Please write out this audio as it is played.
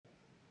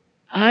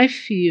I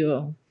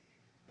feel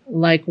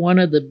like one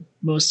of the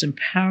most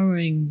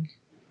empowering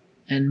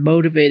and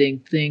motivating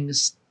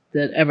things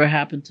that ever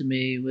happened to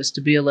me was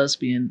to be a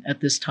lesbian at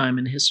this time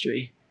in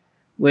history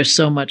where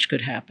so much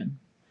could happen.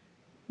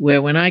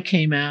 Where when I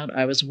came out,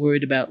 I was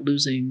worried about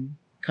losing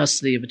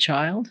custody of a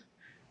child,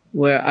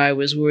 where I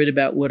was worried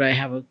about would I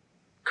have a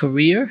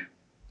career,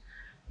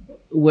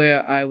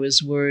 where I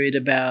was worried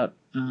about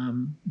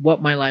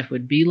what my life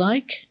would be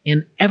like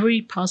in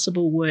every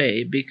possible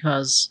way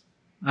because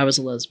I was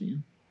a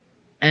lesbian.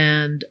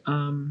 And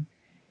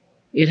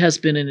it has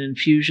been an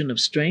infusion of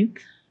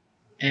strength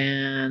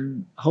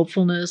and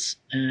hopefulness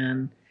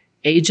and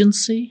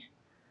agency.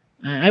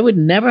 I would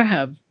never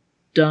have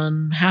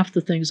done half the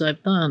things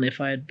I've done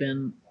if I had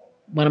been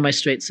one of my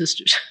straight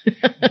sisters.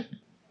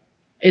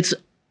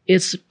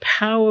 It's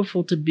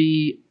powerful to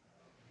be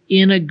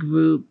in a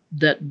group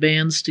that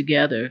bands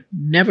together,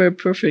 never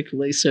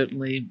perfectly,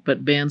 certainly,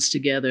 but bands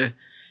together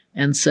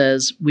and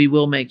says, we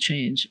will make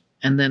change,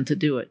 and then to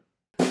do it.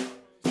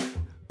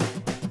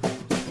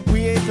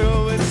 We ain't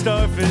throwing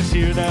starfish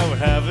here, now we're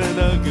having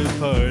a good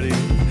party.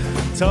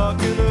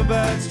 Talking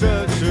about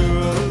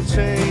structural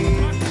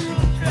change.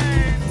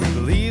 We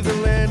believe the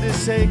land is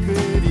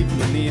sacred, even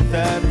beneath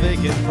that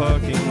vacant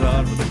parking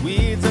lot, where the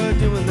weeds are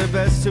doing their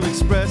best to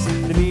express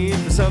the need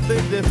for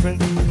something different.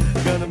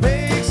 Gonna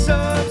make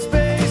some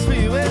space for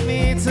you and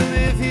me to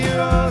live here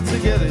all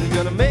together.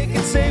 Gonna make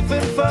it safe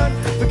and fun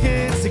for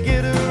kids to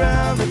get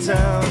around the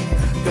town.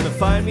 Gonna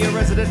find me a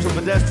residential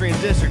pedestrian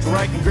district where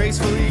I can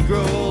gracefully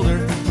grow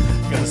older.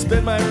 Gonna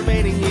spend my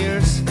remaining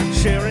years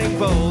sharing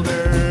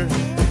Boulder.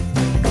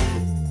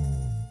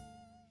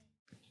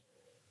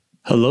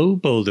 Hello,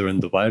 Boulder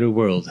and the wider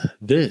world.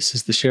 This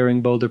is the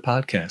Sharing Boulder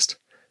podcast.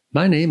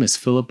 My name is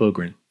Philip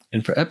Ogren,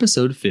 and for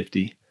episode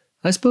 50,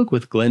 I spoke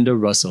with Glenda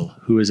Russell,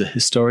 who is a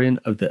historian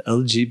of the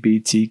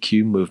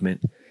LGBTQ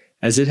movement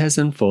as it has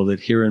unfolded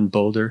here in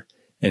Boulder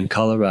and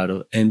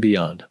Colorado and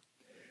beyond.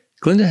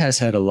 Glenda has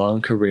had a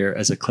long career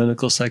as a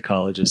clinical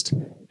psychologist,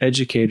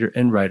 educator,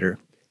 and writer,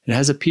 and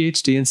has a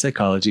PhD in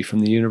psychology from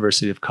the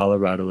University of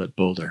Colorado at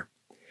Boulder.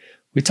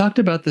 We talked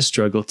about the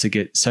struggle to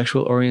get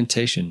sexual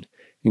orientation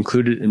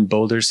included in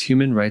Boulder's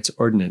Human Rights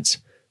Ordinance,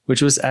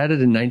 which was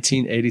added in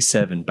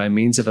 1987 by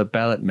means of a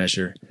ballot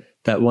measure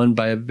that won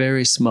by a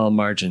very small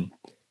margin,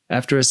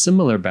 after a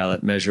similar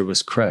ballot measure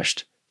was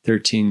crushed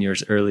 13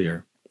 years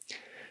earlier.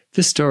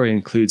 This story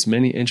includes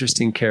many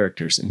interesting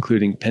characters,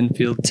 including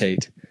Penfield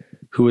Tate,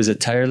 who was a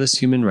tireless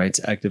human rights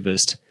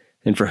activist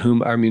and for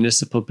whom our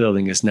municipal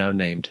building is now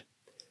named,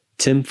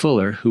 Tim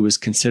Fuller, who was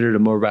considered a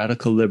more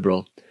radical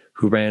liberal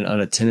who ran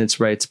on a tenants'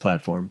 rights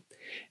platform,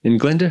 and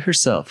Glenda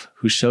herself,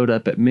 who showed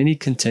up at many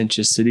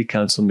contentious city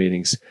council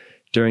meetings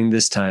during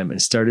this time and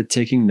started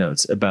taking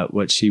notes about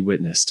what she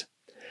witnessed.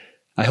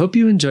 I hope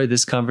you enjoyed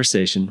this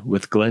conversation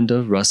with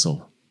Glenda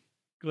Russell.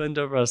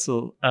 Glenda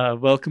Russell,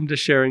 welcome to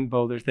Sharing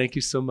Boulder. Thank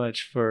you so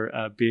much for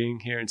being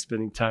here and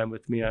spending time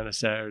with me on a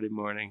Saturday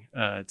morning.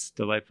 It's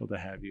delightful to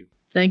have you.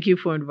 Thank you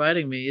for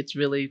inviting me.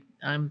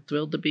 I'm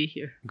thrilled to be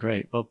here.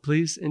 Great. Well,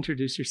 please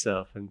introduce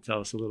yourself and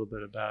tell us a little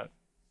bit about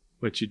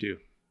what you do.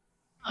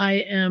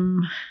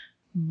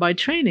 By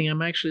training,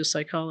 I'm actually a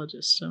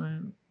psychologist. I'm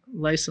a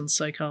licensed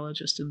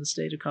psychologist in the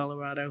state of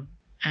Colorado.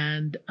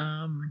 And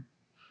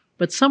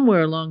but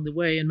somewhere along the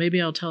way, and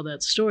maybe I'll tell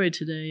that story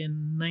today,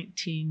 in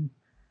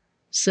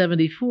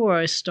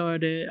 1974,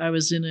 I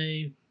was in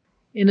a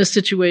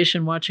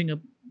situation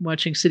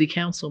watching city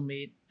council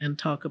meet and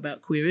talk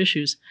about queer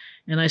issues,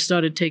 and I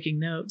started taking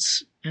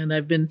notes, and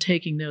I've been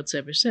taking notes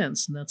ever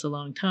since, and that's a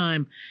long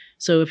time.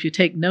 So if you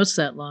take notes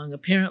that long,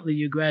 apparently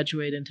you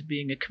graduate into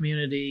being a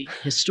community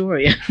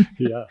historian.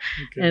 Yeah.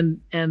 Okay.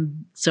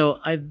 And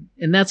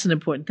that's an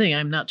important thing.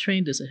 I'm not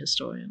trained as a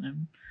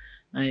historian.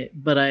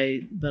 But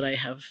I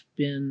have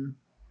been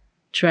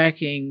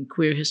tracking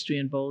queer history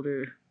in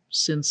Boulder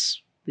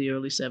since the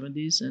early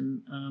 70s,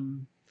 and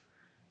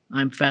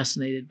I'm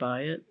fascinated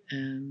by it,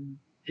 and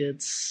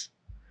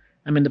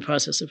I'm in the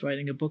process of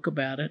writing a book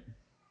about it.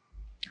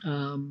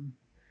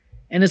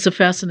 And it's a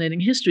fascinating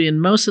history, and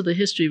most of the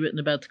history written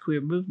about the queer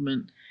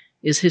movement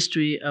is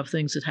history of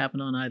things that happen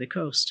on either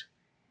coast.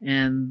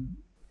 And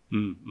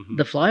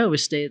the flyover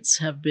states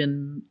have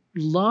been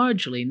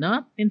largely,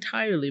 not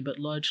entirely, but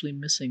largely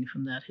missing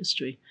from that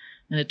history.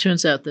 And it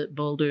turns out that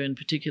Boulder, in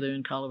particular,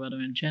 and Colorado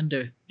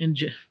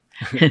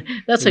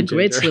that's a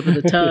great slip of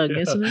the tongue,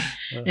 isn't it?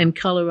 And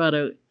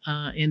Colorado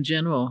in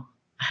general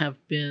have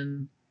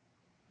been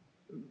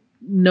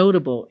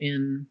notable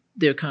in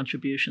their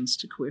contributions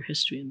to queer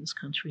history in this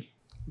country.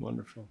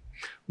 Wonderful.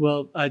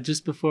 Well,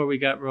 just before we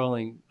got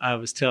rolling, I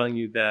was telling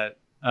you that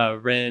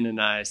Ren and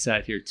I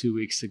sat here 2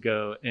 weeks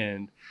ago,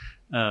 and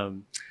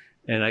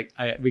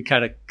we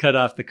kind of cut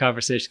off the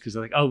conversation because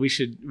we're like, oh, we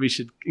should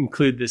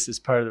include this as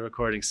part of the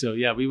recording. So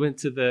yeah, we went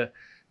to the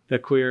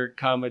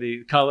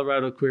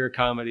Colorado Queer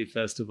Comedy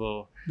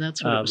Festival.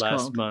 That's what it was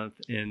last called.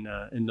 month in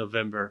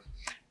November,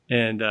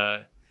 and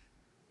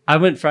I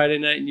went Friday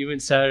night and you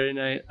went Saturday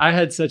night. I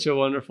had such a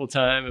wonderful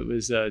time. It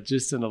was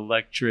just an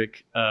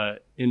electric,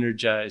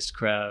 energized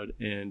crowd.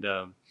 And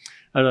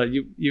I don't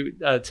know, you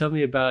tell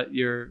me about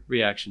your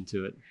reaction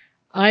to it.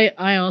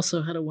 I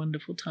also had a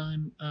wonderful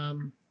time,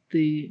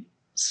 the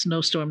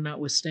snowstorm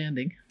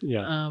notwithstanding.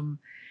 Yeah.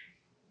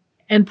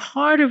 And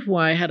part of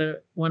why I had a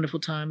wonderful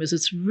time is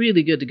it's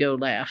really good to go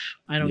laugh.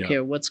 I don't Yeah.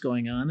 care what's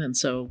going on. And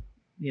so,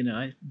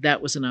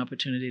 that was an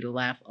opportunity to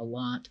laugh a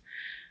lot.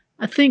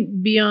 I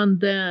think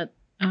beyond that,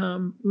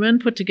 Ren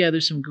put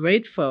together some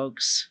great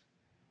folks,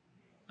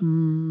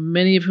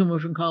 many of whom were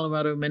from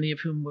Colorado,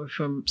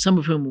 some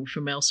of whom were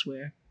from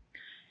elsewhere.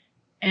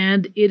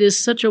 And it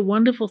is such a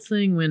wonderful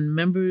thing when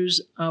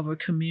members of a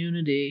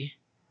community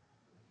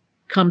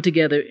come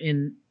together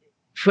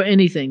for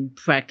anything,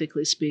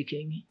 practically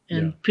speaking,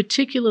 and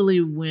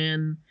particularly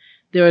when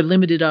there are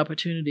limited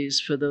opportunities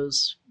for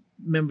those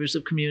members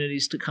of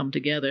communities to come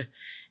together.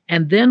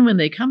 And then when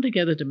they come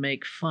together to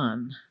make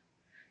fun,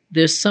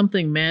 there's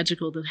something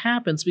magical that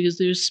happens because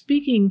they're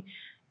speaking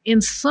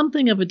in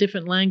something of a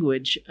different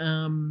language.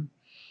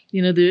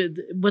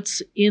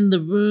 What's in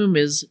the room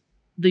is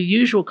the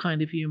usual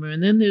kind of humor,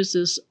 and then there's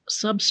this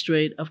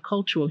substrate of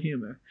cultural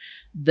humor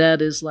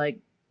that is like,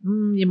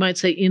 you might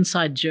say,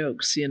 inside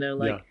jokes,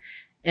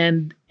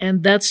 and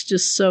that's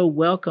just so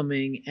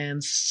welcoming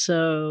and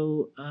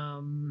so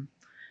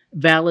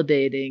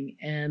validating,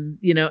 and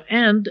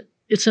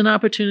it's an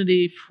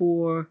opportunity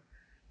for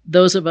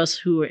those of us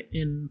who are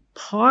in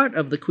part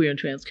of the queer and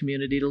trans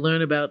community to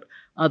learn about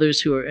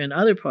others who are in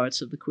other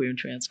parts of the queer and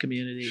trans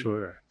community.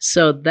 Sure.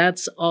 So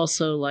that's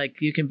also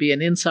like you can be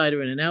an insider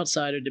and an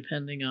outsider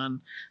depending on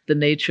the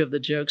nature of the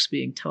jokes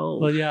being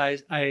told. Well, yeah,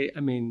 I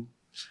mean,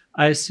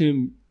 I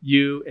assume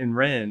you and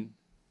Ren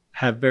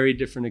have very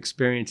different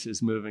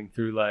experiences moving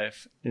through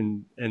life,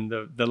 and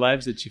the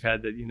lives that you've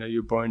had, that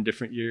you're born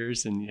different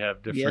years and you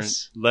have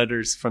different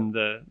letters from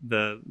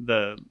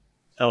the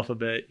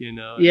alphabet,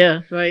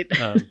 Yeah, right.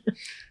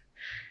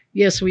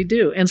 Yes, we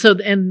do. And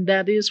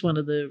that is one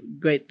of the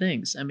great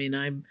things. I mean,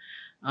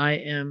 I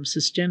am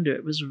cisgender.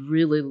 It was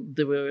really,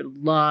 there was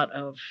a lot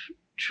of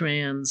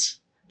trans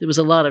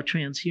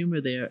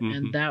humor there.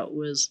 Mm-hmm.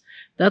 And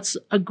that's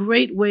a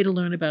great way to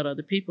learn about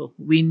other people.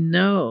 We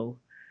know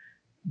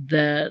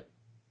that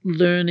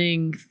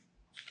learning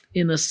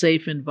in a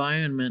safe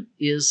environment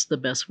is the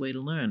best way to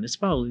learn. It's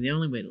probably the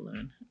only way to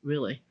learn,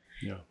 really.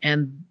 Yeah.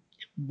 And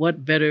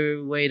what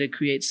better way to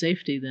create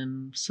safety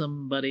than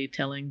somebody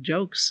telling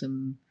jokes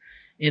and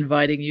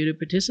inviting you to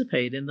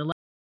participate in the life?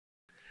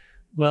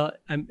 Well,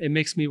 it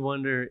makes me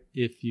wonder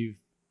if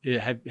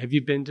have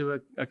you been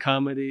to a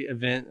comedy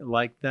event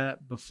like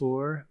that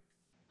before?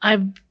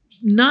 I've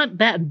not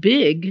that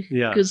big,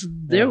 because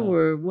there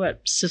were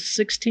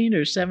 16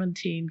 or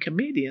 17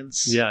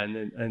 comedians. Yeah,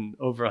 and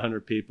over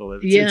 100 people.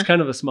 It's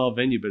kind of a small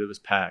venue, but it was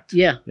packed.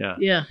 Yeah.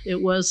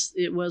 It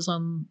was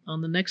on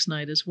the next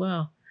night as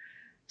well.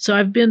 So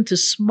I've been to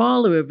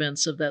smaller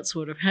events of that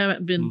sort.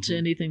 Haven't been to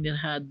anything that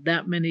had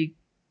that many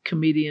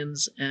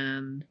comedians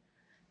and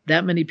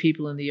that many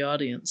people in the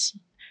audience.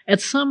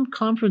 At some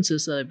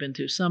conferences that I've been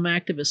to, some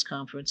activist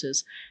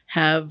conferences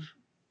have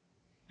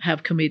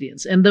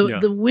comedians. And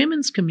the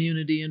women's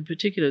community in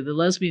particular, the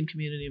lesbian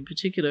community in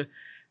particular,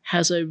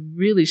 has a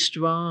really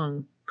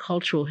strong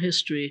cultural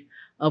history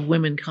of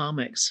women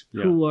comics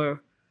who are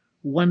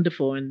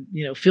wonderful and,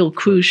 fill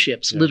cruise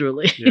ships,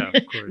 literally,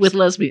 of course. with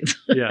lesbians.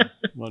 Yeah,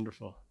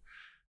 wonderful.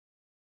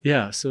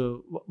 Yeah,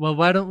 so, well,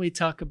 why don't we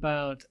talk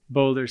about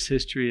Boulder's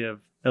history of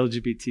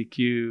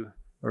LGBTQ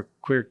or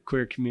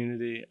queer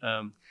community?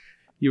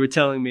 You were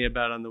telling me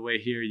about on the way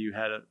here, you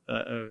had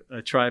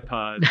a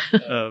tripod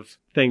of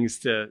things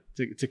to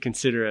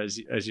consider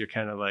as you're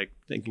kind of like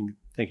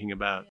thinking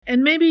about.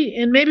 And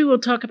maybe we'll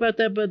talk about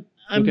that, but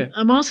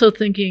I'm also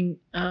thinking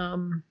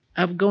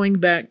of going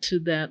back to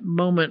that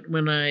moment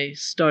when I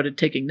started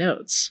taking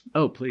notes.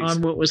 Oh, please.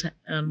 On what was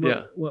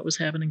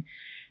happening.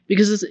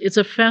 Because it's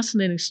a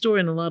fascinating story,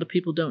 and a lot of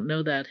people don't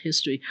know that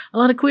history. A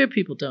lot of queer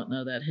people don't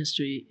know that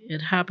history. It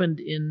happened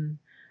in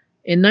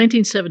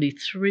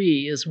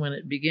 1973 is when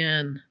it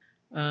began.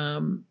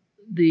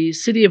 The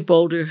city of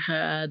Boulder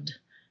had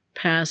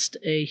passed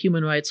a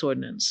human rights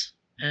ordinance,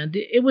 and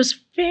it was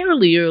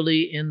fairly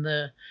early in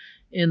the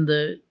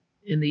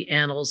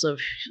annals of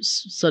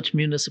such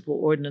municipal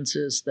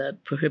ordinances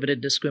that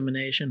prohibited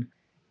discrimination.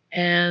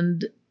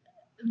 And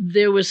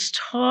there was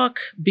talk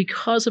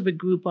because of a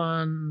group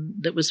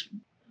that was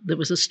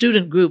a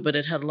student group, but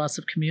it had lots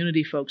of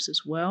community folks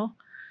as well,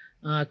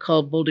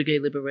 called Boulder Gay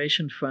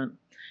Liberation Front.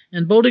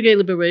 And Boulder Gay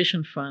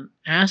Liberation Front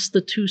asked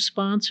the two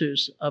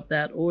sponsors of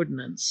that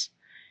ordinance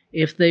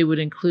if they would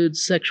include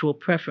sexual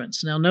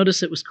preference. Now,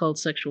 notice it was called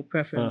sexual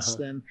preference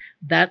then.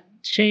 That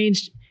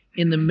changed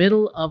in the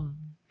middle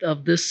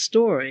of this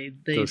story.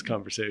 Those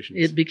conversations.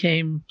 It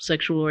became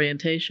sexual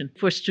orientation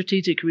for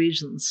strategic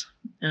reasons.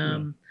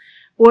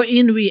 Or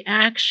in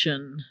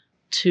reaction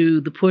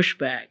to the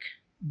pushback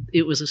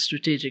it was a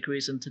strategic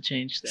reason to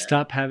change that.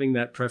 Stop having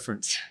that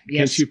preference.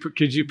 Yes.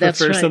 Could you That's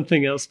prefer right.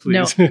 something else,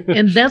 please? No,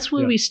 and that's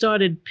where Yeah. we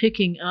started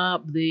picking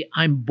up the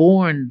I'm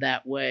born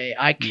that way.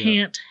 I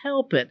can't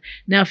help it.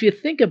 Now, if you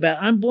think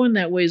about I'm born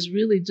that way is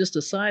really just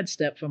a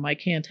sidestep from I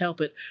can't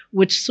help it,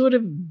 which sort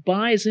of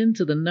buys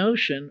into the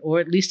notion, or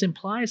at least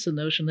implies the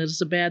notion that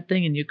it's a bad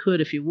thing and you could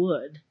if you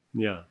would.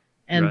 Yeah.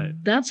 And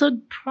Right. that's a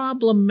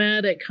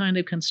problematic kind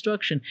of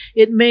construction.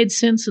 It made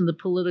sense in the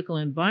political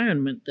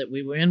environment that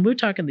we were in. We're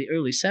talking the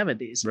early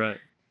 70s. Right.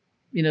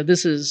 You know,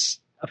 this is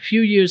a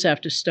few years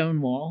after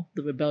Stonewall,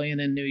 the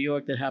rebellion in New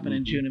York that happened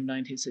in June of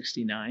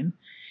 1969.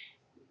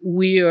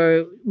 We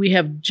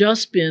have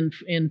just been,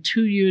 in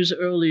 2 years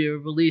earlier,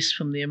 released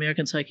from the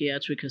American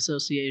Psychiatric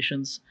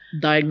Association's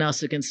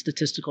Diagnostic and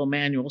Statistical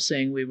Manual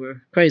saying we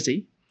were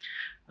crazy.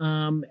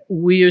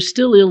 We are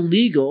still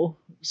illegal.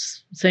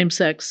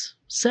 Same-sex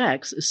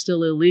sex is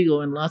still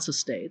illegal in lots of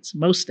states,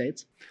 most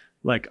states.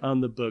 Like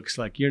on the books,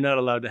 like you're not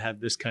allowed to have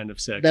this kind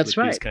of sex That's with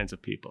right. these kinds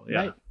of people. Yeah.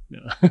 Right.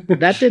 Yeah.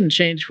 That didn't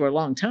change for a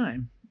long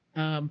time.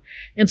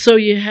 And so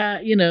you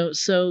have,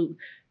 so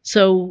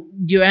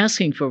you're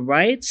asking for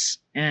rights,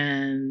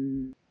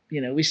 and,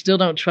 we still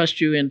don't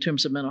trust you in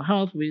terms of mental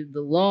health. The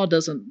law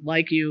doesn't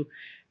like you,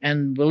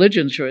 and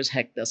religion sure as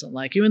heck doesn't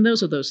like you. And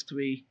those are those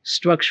three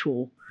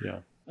structural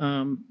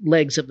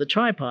legs of the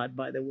tripod,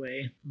 by the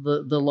way,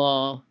 the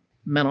law,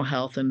 mental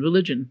health, and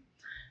religion.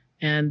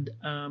 And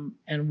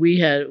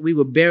we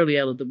were barely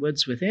out of the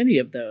woods with any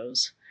of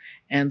those.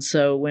 And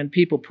so when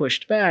people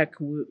pushed back,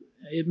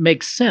 it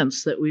makes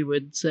sense that we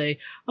would say,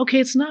 okay,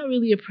 it's not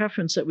really a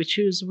preference that we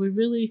choose.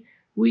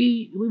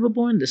 We were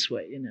born this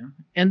way,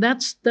 And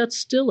that's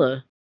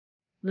still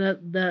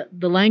the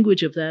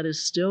language of that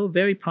is still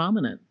very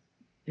prominent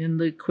in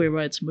the queer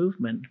rights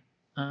movement,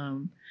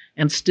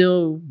 and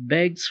still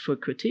begs for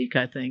critique,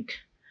 I think,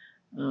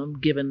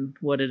 given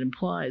what it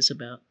implies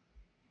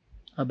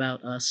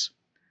about us.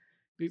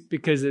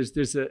 Because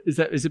is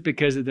it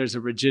because there's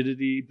a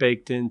rigidity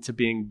baked into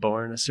being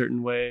born a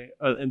certain way,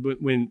 and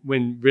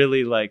when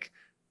really like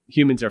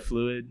humans are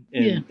fluid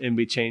and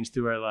we change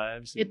through our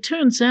lives? It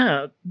turns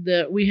out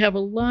that we have a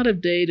lot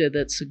of data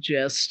that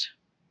suggest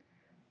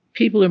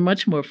people are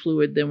much more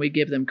fluid than we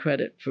give them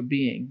credit for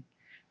being.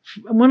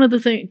 One of the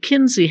things,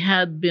 Kinsey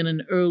had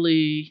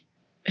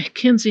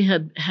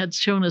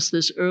shown us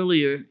this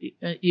earlier,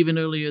 even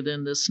earlier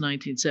than this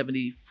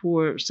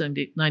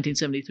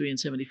 1973 and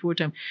 74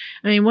 time.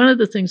 I mean, one of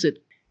the things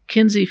that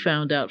Kinsey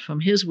found out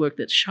from his work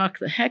that shocked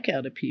the heck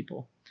out of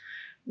people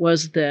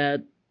was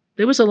that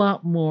there was a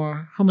lot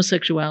more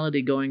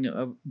homosexuality going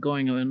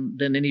on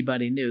than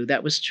anybody knew.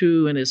 That was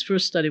true in his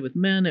first study with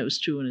men. It was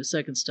true in his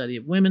second study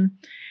of women.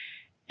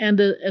 And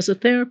as a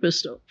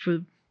therapist for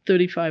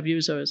 35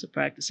 years, I was a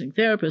practicing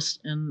therapist,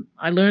 and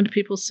I learned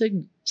people's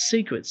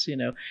secrets,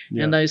 and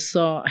I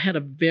had a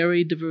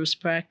very diverse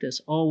practice,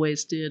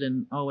 always did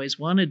and always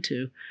wanted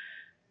to.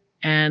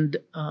 And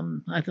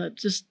I thought,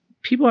 just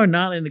people are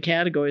not in the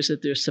categories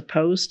that they're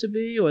supposed to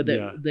be, or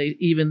that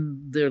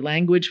their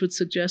language would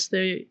suggest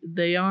they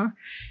are.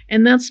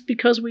 And that's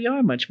because we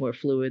are much more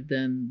fluid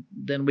than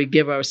we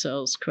give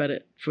ourselves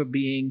credit for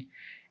being.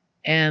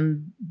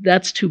 And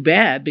that's too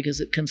bad,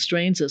 because it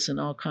constrains us in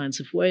all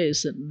kinds of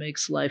ways that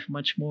makes life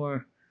much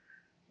more,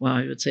 well,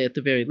 I would say at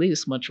the very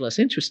least, much less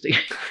interesting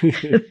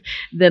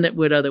than it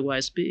would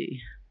otherwise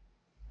be.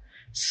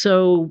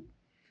 And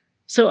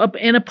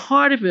a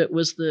part of it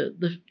was the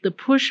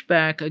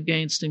pushback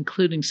against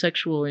including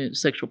sexual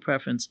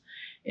preference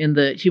in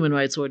the Human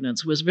Rights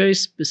Ordinance was very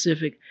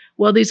specific.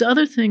 Well, these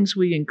other things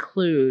we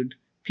include,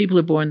 people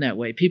are born that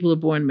way. People are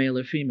born male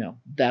or female.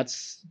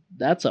 That's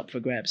up for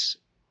grabs.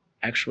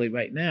 Actually,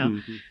 right now,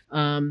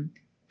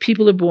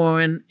 people are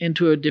born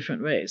into a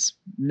different race.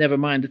 Never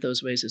mind that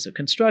those races are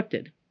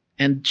constructed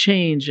and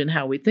change in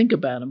how we think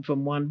about them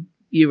from one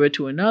era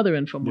to another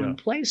and from one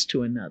place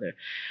to another.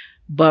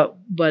 But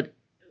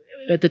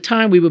at the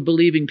time, we were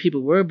believing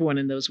people were born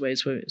in those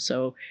ways,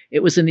 so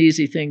it was an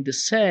easy thing to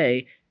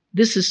say.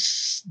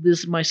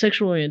 My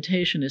sexual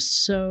orientation is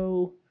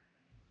so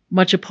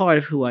much a part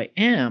of who I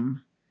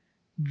am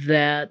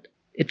that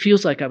it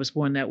feels like I was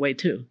born that way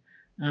too.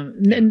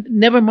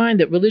 Never mind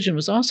that religion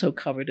was also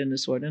covered in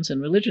this ordinance,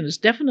 and religion is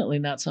definitely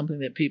not something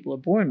that people are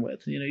born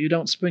with. You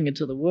don't spring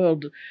into the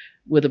world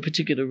with a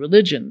particular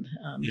religion.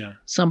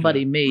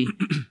 Somebody may,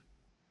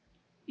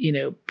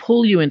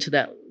 pull you into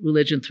that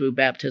religion through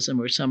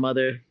baptism or some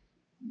other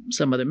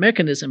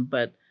mechanism,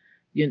 but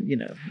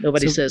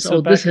nobody says,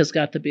 this has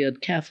got to be a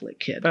Catholic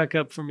kid. Back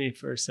up for me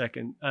for a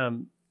second.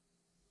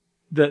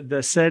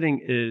 The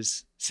setting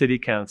is City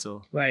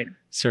Council, right?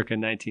 Circa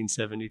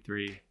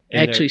 1973.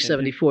 Actually,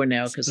 74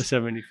 now, because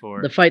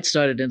 74. The fight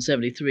started in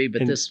 73,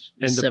 but this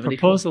is 74. And the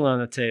proposal on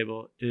the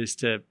table is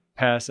to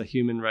pass a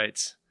human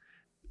rights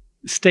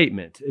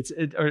statement. Is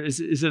it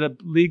a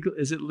legal?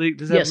 Does it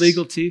have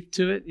legal teeth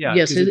to it? Yeah,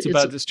 yes, it's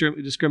about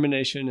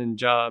discrimination and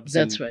jobs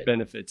and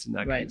benefits and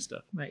that kind of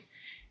stuff. Right,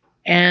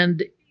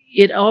 and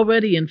it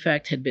already, in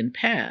fact, had been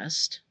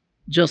passed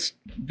just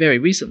very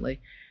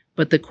recently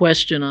But the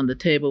question on the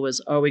table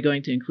was, are we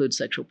going to include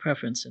sexual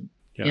preference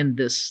in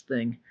this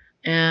thing?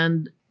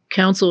 And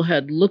council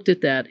had looked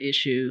at that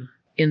issue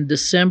in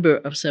December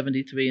of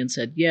 73 and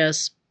said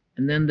yes.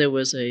 And then there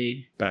was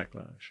a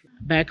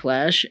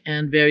backlash,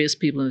 and various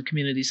people in the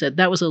community said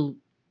that was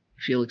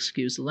if you'll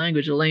excuse the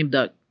language, a lame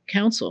duck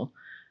council.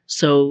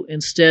 So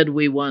instead,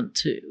 we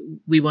want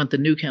the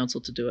new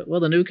council to do it. Well,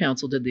 the new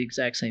council did the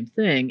exact same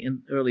thing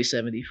in early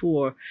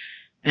 74.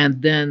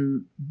 And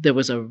then there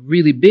was a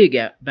really big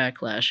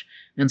backlash.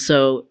 And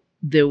so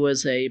there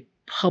was a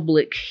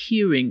public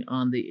hearing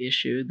on the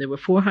issue. There were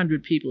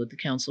 400 people at the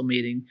council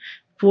meeting.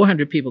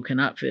 400 people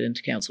cannot fit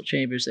into council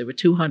chambers. There were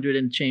 200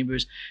 in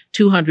chambers.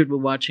 200 were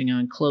watching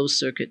on closed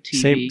circuit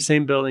TV.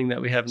 Same building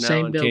that we have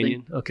now in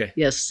Canyon. Okay.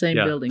 Yes, same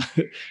building.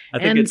 I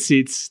think it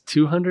seats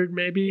 200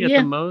 maybe at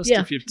the most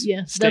if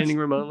you're standing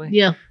remotely.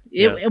 Yeah.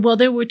 Well,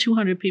 there were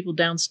 200 people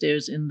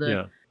downstairs in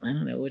the I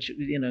don't know which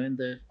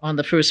on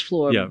the first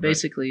floor,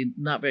 basically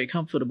not very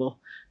comfortable.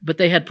 But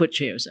they had put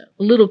chairs out.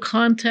 A little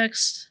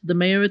context: the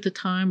mayor at the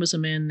time was a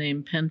man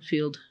named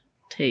Penfield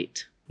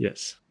Tate.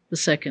 Yes. The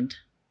second,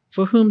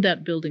 for whom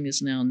that building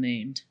is now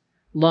named.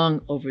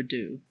 Long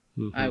overdue,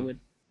 I would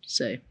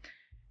say.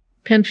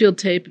 Penfield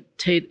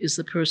Tate is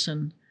the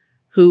person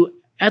who,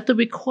 at the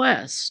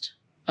request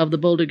of the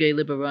Boulder Gay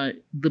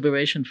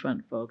Liberation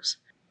Front folks,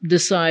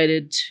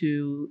 decided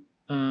to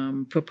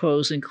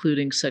propose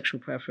including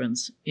sexual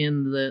preference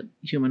in the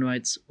Human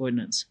Rights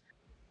Ordinance.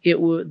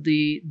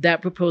 That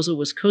proposal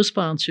was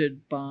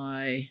co-sponsored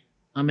by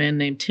a man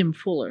named Tim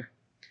Fuller,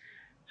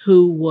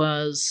 who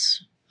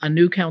was a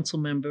new council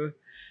member.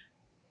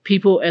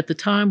 People at the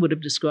time would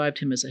have described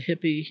him as a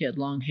hippie. He had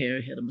long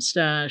hair, he had a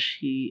mustache.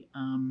 He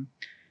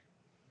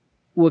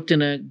worked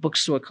in a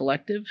bookstore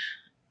collective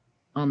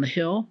on the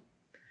Hill,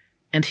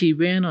 and he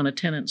ran on a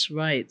tenants'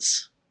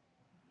 rights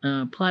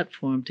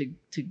platform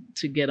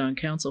to get on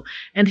council.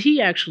 And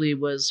he actually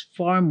was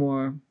far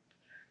more,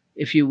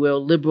 if you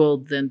will, liberal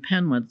than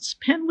Penn was.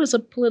 Penn was a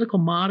political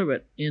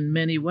moderate in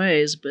many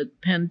ways,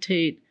 but Penn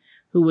Tate,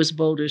 who was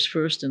Boulder's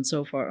first and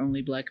so far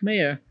only black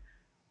mayor,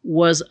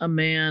 was a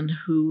man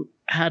who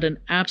had an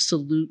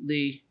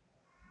absolutely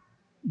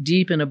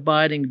deep and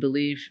abiding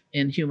belief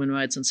in human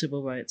rights and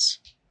civil rights.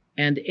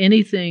 And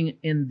anything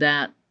in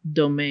that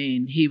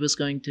domain, he was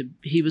going to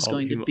be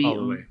all the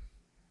on. way.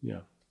 Yeah.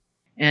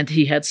 And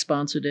he had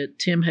sponsored it.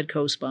 Tim had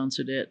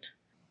co-sponsored it.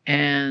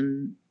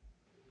 And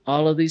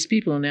all of these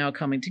people are now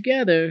coming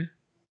together,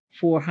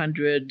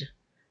 400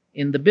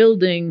 in the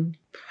building,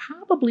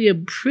 probably a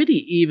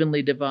pretty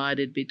evenly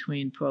divided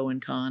between pro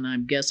and con,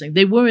 I'm guessing.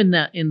 They were in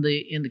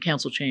the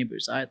council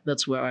chambers.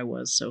 That's where I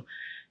was. So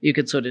you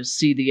could sort of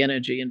see the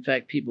energy. In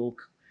fact, people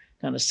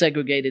kind of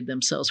segregated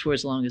themselves for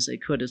as long as they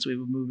could as we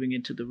were moving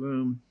into the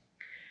room.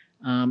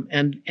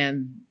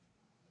 And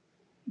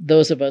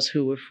those of us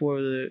who were for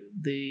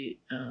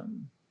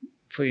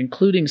for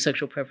including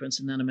sexual preference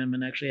in that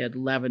amendment actually had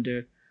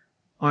lavender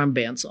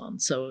armbands on,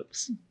 so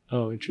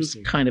it was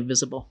kind of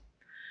visible.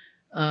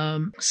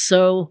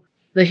 So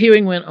the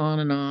hearing went on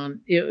and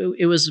on.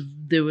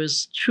 There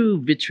was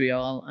true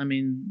vitriol. I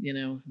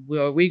mean,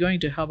 are we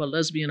going to have a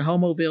lesbian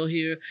homo bill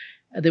here?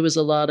 There was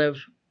a lot of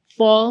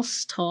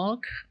false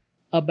talk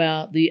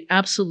about the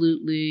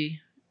absolutely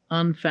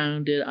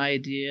unfounded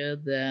idea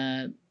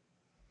that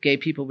gay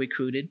people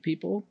recruited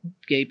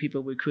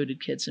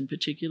kids in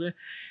particular.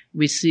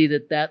 We see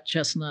that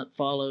chestnut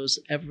follows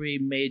every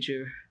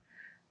major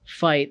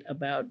fight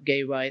about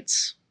gay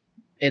rights.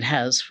 It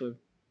has for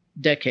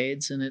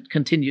decades, and it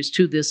continues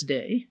to this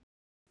day.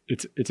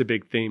 It's a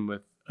big theme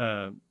with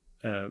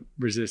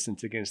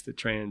resistance against the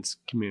trans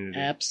community.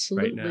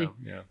 Absolutely. Right now.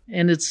 Yeah.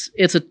 And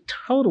it's a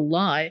total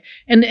lie.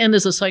 And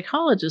as a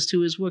psychologist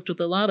who has worked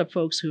with a lot of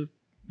folks who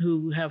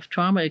have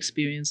trauma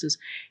experiences,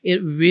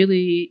 it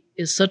really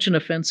is such an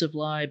offensive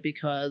lie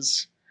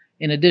because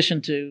in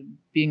addition to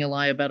being a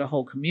lie about a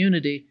whole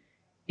community,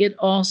 it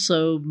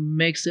also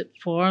makes it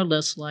far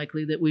less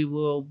likely that we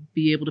will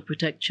be able to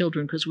protect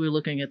children because we're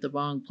looking at the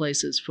wrong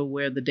places for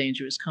where the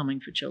danger is coming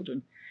for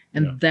children.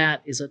 And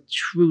that is a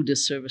true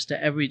disservice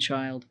to every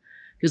child.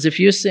 Because if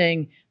you're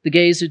saying the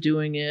gays are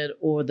doing it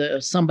or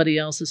somebody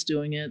else is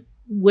doing it,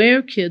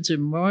 where kids are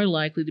more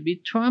likely to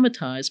be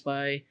traumatized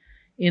by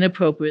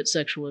inappropriate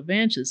sexual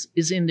advances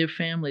is in their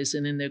families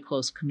and in their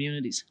close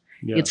communities.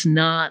 Yeah. It's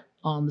not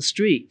on the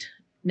street.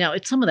 Now,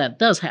 some of that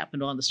does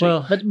happen on the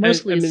street, but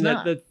mostly it's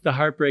not. The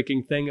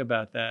heartbreaking thing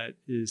about that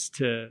is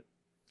to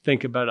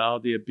think about all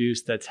the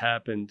abuse that's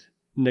happened,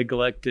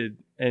 neglected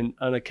and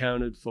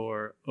unaccounted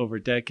for over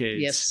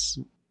decades. Yes.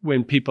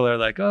 When people are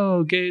like,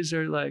 oh, gays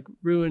are like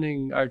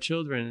ruining our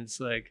children. It's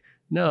like,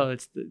 no,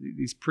 it's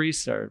these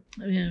priests are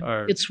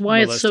it's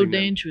why it's so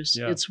dangerous.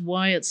 Yeah. It's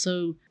why it's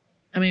so,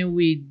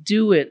 we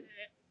do it.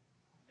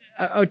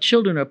 Our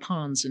children are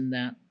pawns in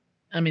that.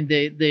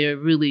 They are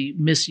really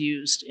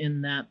misused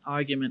in that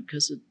argument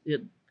because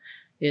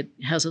it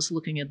has us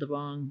looking at the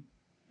wrong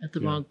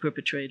wrong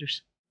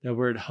perpetrators. That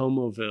word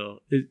homoville,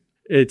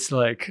 it's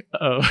like,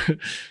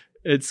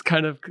 it's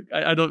kind of,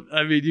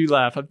 I mean, you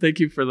laugh. Thank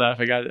you for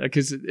laughing,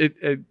 because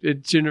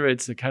it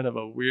generates a kind of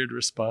a weird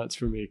response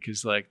for me,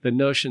 because like the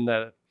notion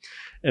that,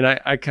 and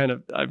I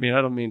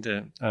don't mean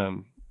to,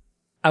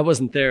 I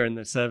wasn't there in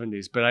the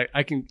 70s, but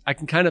I can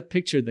kind of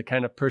picture the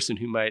kind of person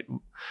who might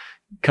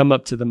come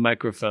up to the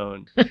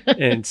microphone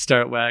and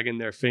start wagging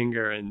their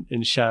finger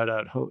and shout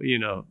out,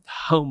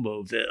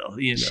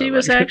 Homoville. She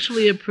was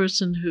actually a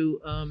person who,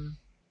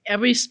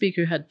 every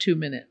speaker had 2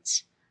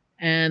 minutes.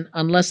 And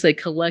unless they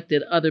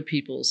collected other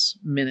people's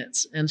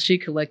minutes, and she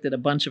collected a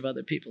bunch of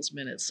other people's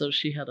minutes. So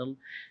she had her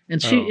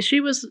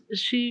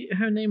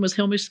name was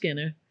Hilma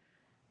Skinner.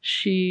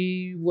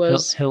 She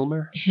was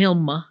Hilma.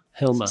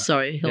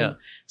 Sorry, Hilma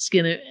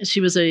Skinner. She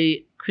was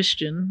a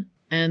Christian,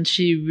 and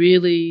she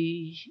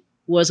really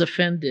was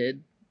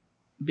offended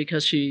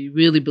because she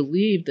really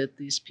believed that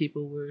these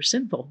people were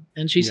sinful.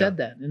 And she said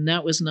that. And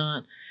that was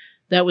not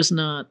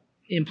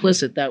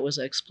implicit, that was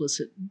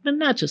explicit, but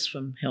not just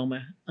from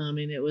Hilma. I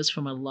mean, it was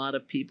from a lot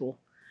of people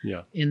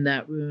in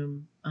that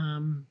room.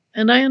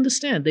 And I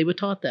understand they were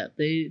taught that.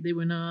 They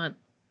were not,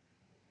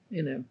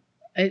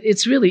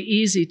 it's really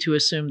easy to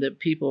assume that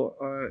people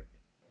are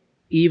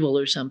evil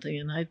or something.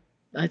 And I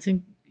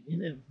think,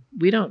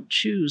 we don't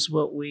choose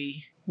what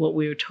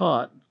we're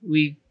taught.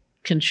 We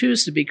can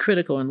choose to be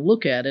critical and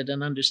look at it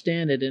and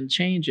understand it and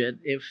change it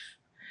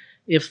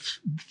if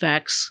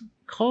facts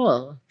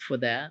call for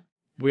that.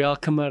 We all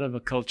come out of a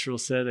cultural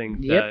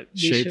setting that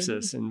shapes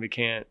us, and we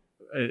can't.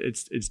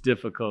 It's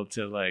difficult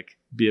to like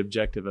be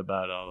objective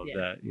about all of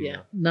that. You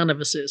know? None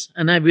of us is,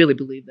 and I really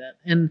believe that.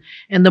 And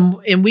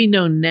we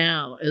know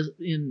now, as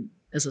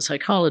a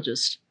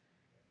psychologist,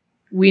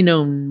 we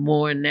know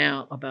more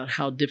now about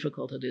how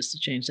difficult it is to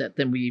change that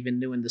than we even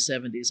knew in the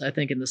 70s. I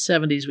think in the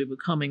 70s we were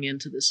coming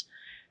into this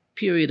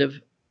period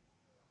of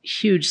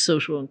huge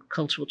social and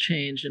cultural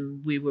change,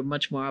 and we were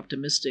much more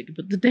optimistic.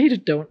 But the data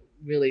don't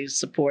really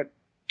support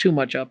too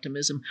much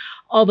optimism,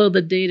 although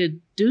the data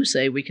do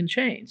say we can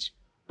change.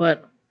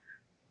 But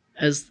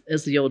as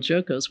the old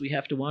joke goes, we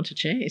have to want to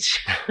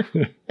change.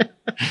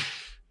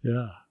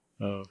 Yeah.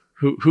 Oh,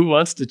 who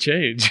wants to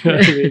change?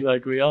 I mean,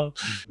 like we all.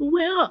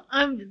 Well,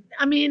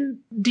 I mean,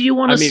 do you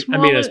want to? I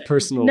mean, as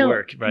personal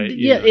work, right?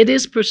 It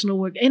is personal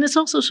work, and it's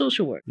also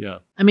social work. Yeah.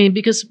 I mean,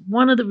 because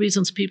one of the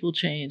reasons people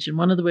change, and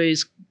one of the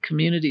ways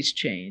communities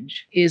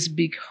change, is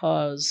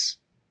because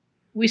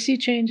we see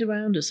change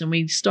around us, and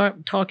we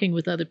start talking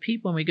with other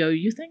people, and we go,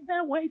 "You think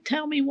that way?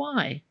 Tell me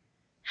why.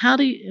 How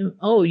do you?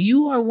 Oh,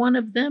 you are one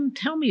of them.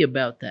 Tell me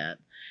about that."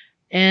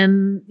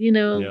 And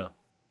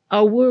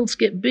our worlds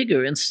get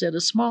bigger instead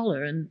of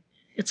smaller, and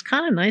it's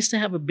kind of nice to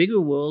have a bigger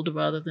world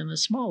rather than a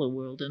smaller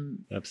world.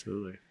 And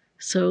absolutely.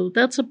 So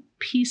that's a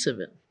piece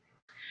of it.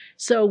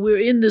 So we're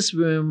in this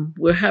room,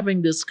 we're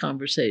having this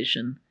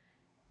conversation,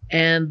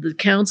 and the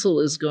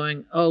council is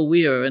going, "Oh,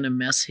 we are in a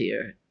mess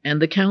here."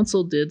 And the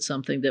council did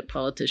something that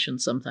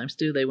politicians sometimes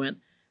do. They went,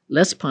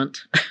 "Let's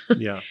punt."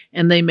 Yeah.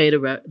 And they made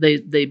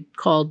they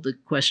called the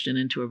question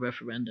into a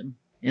referendum.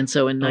 And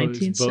so in it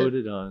was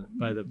voted on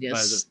by the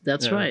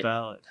that's right.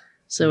 ballot.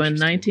 So in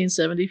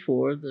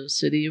 1974, the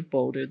city of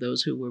Boulder,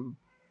 those who were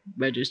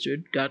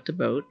registered, got to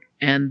vote,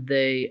 and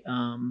they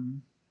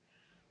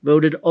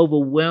voted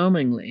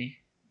overwhelmingly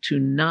to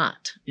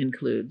not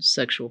include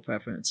sexual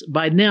preference.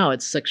 By now,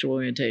 it's sexual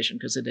orientation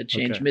because it had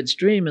changed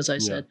midstream, as I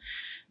said.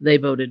 They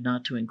voted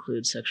not to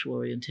include sexual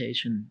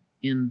orientation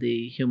in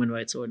the Human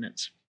Rights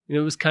Ordinance. It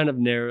was kind of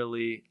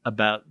narrowly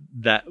about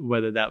that,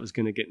 whether that was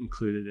going to get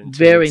included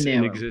into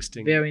an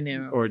existing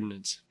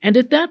ordinance. And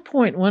at that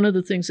point, one of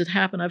the things that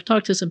happened, I've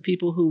talked to some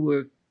people who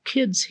were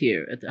kids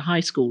here at the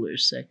high schoolers,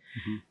 say,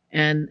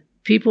 and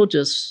people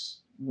just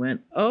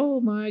went,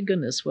 "Oh my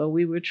goodness, well,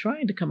 we were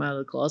trying to come out of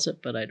the closet,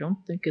 but I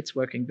don't think it's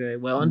working very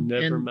well." And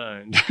never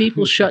mind.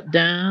 People shut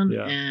down,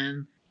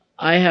 and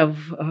I have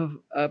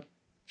a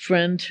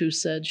friend who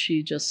said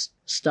she just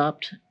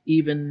stopped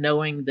even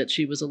knowing that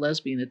she was a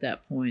lesbian at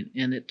that point,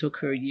 and it took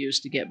her years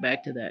to get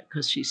back to that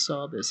because she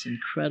saw this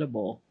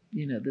incredible,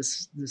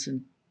 this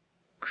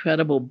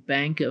incredible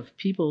bank of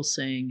people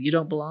saying, "You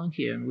don't belong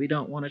here, and we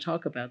don't want to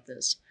talk about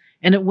this."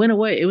 And it went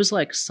away. It was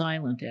like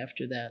silent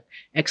after that,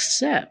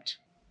 except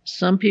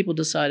some people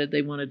decided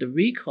they wanted to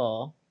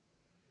recall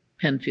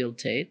Penfield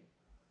Tate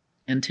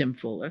and Tim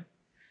Fuller,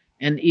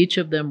 and each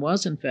of them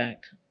was, in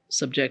fact,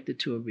 subjected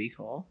to a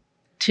recall.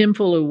 Tim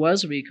Fuller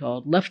was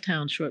recalled, left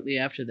town shortly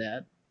after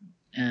that,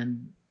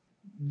 and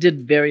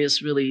did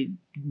various really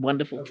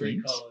wonderful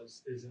things. Recall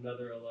is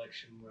another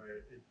election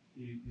where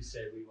you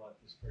say we want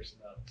this person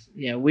out.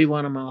 Yeah, we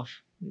want him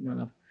off.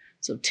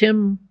 So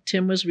Tim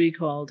was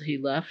recalled. He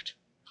left.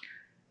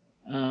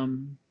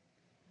 And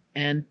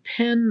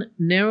Penn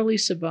narrowly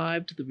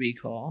survived the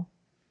recall.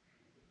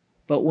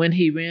 But when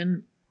he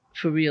ran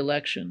for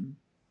re-election,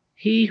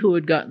 he who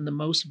had gotten the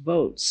most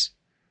votes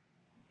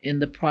in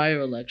the prior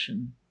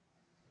election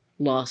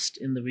lost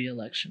in the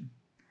re-election.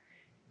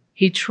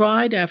 He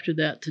tried after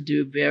that to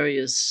do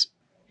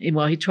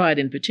he tried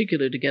in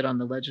particular to get on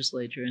the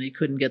legislature, and he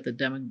couldn't get the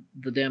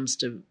Dems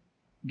to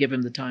give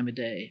him the time of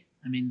day.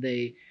 I mean,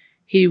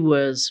 he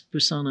was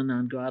persona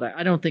non grata.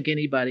 I don't think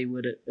anybody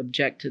would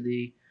object to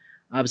the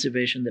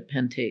observation that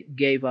Penn Tate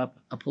gave up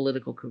a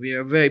political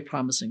career, a very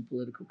promising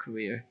political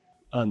career,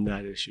 on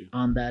that issue.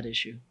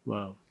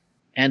 Wow.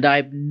 And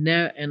I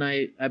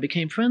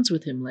became friends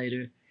with him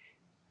later.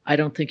 I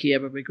don't think he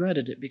ever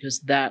regretted it, because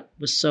that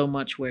was so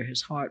much where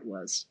his heart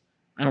was.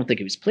 I don't think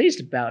he was pleased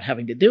about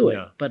having to do it,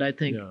 but I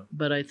think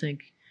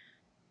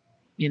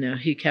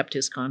he kept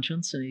his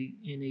conscience, and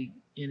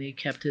he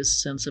kept his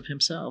sense of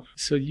himself.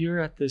 So you're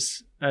at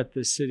this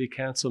city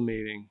council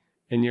meeting,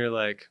 and you're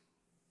like,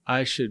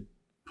 I should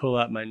pull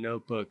out my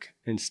notebook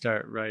and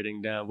start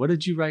writing down. What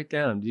did you write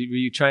down? Were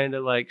you trying to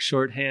like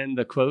shorthand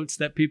the quotes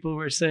that people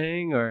were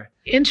saying, or?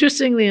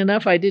 Interestingly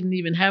enough, I didn't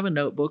even have a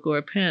notebook or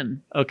a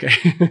pen. Okay.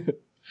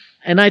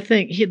 And I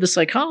think the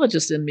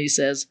psychologist in me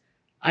says,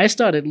 I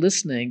started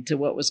listening to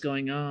what was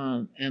going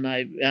on, and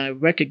I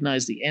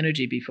recognized the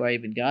energy before I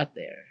even got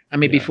there. I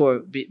mean,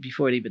 before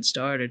it even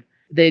started.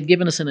 They had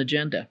given us an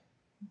agenda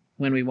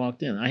when we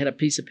walked in. I had a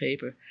piece of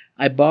paper.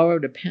 I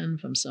borrowed a pen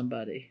from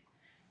somebody.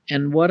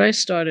 And what I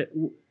started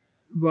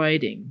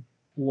writing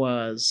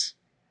was,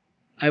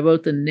 I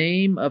wrote the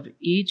name of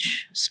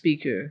each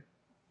speaker,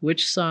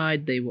 which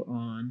side they were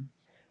on,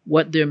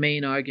 what their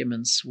main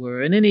arguments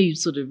were, and any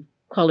sort of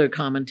color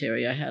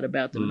commentary I had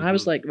about them. Mm-hmm. And I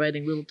was like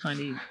writing little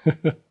tiny,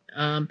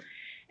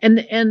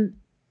 and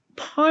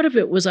part of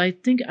it was, I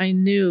think I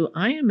knew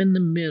I am in the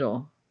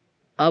middle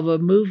of a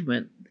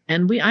movement,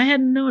 and I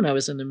hadn't known I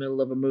was in the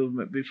middle of a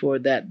movement before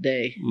that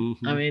day.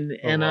 Mm-hmm. I mean,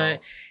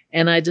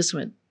 I just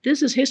went,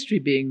 this is history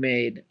being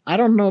made. I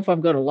don't know if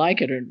I'm going to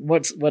like it or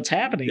what's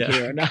happening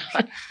here or not,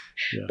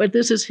 but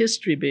this is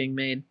history being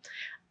made.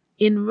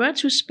 In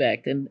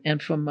retrospect,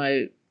 and from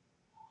my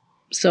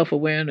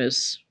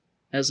self-awareness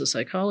as a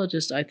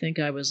psychologist, I think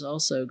I was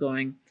also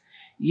going,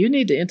 you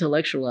need to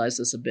intellectualize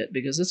this a bit,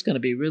 because it's going to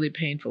be really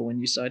painful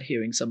when you start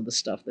hearing some of the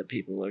stuff that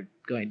people are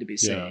going to be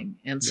saying.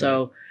 And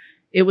so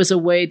it was a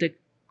way to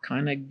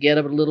kind of get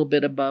a little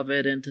bit above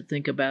it and to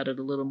think about it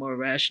a little more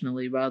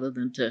rationally, rather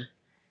than to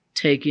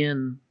take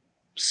in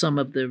some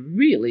of the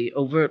really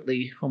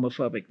overtly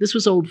homophobic. This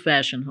was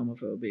old-fashioned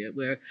homophobia,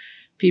 where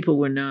people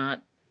were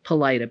not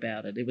polite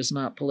about it. It was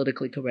not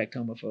politically correct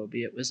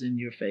homophobia. It was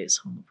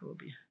in-your-face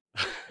homophobia.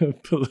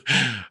 It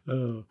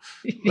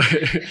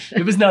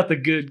was not the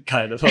good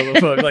kind of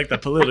homophobia, like the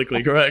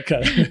politically correct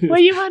kind. Well,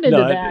 you run into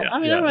that.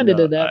 I run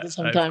into that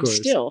sometimes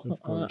still.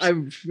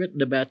 I've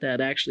written about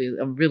that, actually.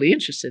 I'm really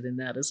interested in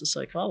that as a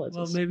psychologist.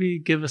 Well, maybe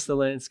give us the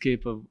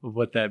landscape of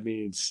what that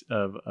means,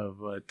 of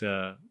what...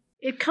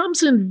 It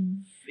comes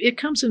in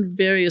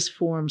various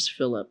forms,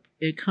 Philip.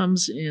 It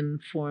comes in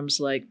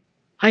forms like,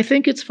 I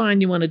think it's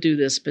fine you want to do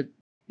this, but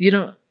you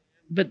don't.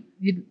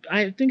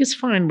 I think it's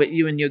fine what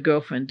you and your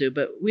girlfriend do,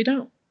 but we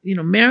don't.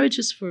 Marriage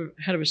is for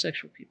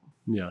heterosexual people.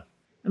 Yeah.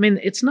 I mean,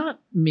 it's not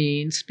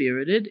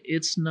mean-spirited.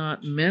 It's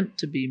not meant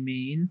to be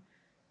mean,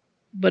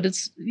 but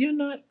you're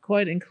not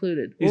quite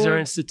included. These are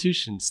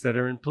institutions that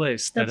are in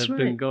place that have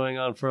been going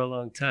on for a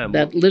long time.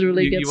 That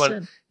literally gets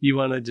said. You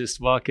want to just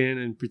walk in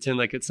and pretend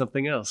like it's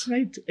something else.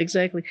 Right,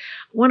 exactly.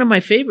 One of my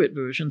favorite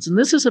versions, and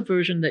this is a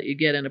version that you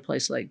get in a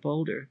place like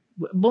Boulder.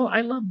 Well, I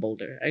love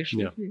Boulder,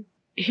 actually. Yeah.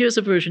 Here's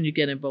a version you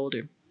get in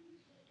Boulder.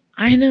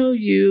 I know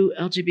you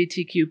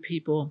LGBTQ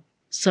people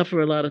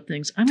suffer a lot of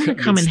things. I'm going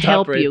to come and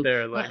help you.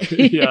 There,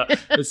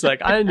 it's like,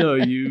 I know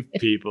you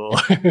people.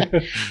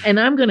 And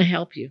I'm going to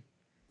help you.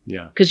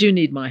 Yeah. Because you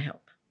need my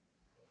help.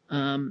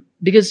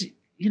 Because,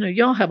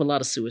 y'all have a lot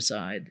of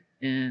suicide.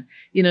 And,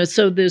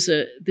 so there's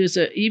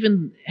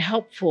even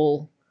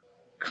helpful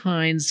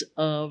kinds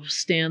of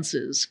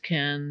stances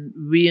can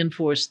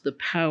reinforce the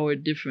power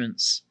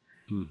difference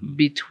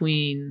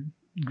between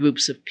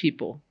groups of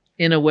people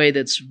in a way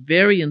that's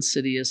very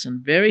insidious and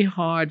very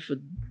hard for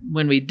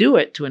when we do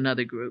it to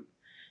another group.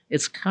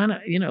 It's kind of,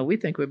 we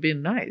think we're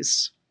being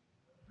nice.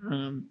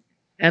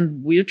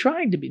 And we're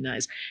trying to be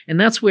nice. And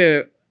that's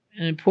where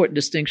an important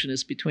distinction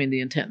is between the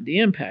intent and the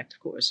impact,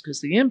 of course,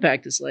 because the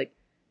impact is like,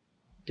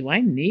 do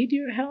I need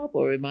your help,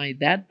 or am I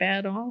that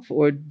bad off?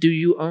 Or do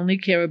you only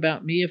care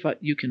about me if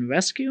you can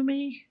rescue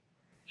me?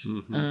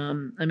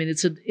 Mm-hmm. I mean,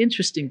 it's an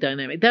interesting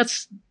dynamic.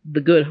 That's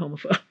the good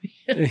homophobia.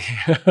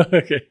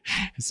 Okay,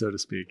 so to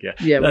speak. Yeah.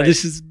 Yeah. Right.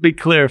 This is be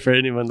clear for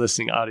anyone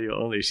listening audio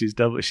only. She's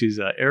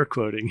air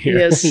quoting here.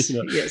 Yes.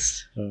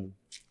 Yes.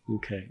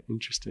 Okay.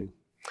 Interesting.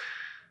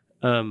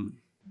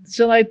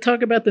 Shall I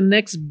talk about the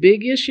next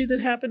big issue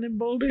that happened in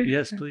Boulder?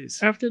 Yes,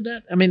 please. After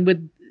that, I mean,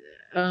 with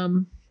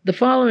the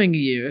following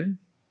year.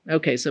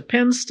 Okay, so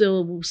Penn's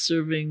still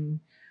serving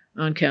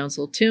on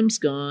council. Tim's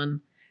gone.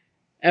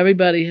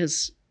 Everybody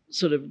has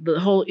the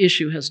whole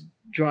issue has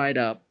dried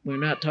up. We're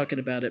not talking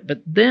about it.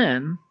 But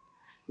then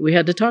we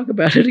had to talk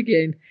about it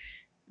again,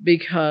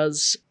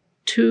 because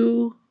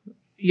 2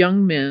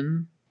 young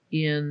men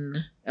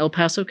in El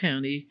Paso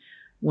County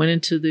went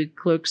into the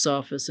clerk's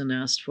office and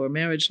asked for a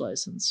marriage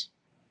license.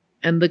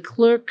 And the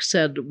clerk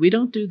said, we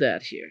don't do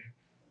that here.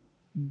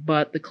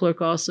 But the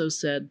clerk also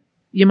said,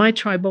 you might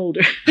try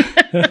Boulder.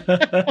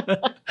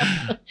 Right.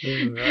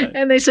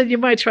 And they said, you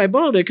might try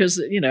Boulder because,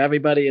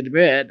 everybody had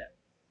read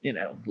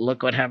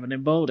look what happened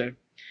in Boulder.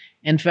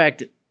 In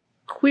fact,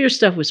 queer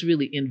stuff was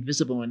really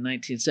invisible in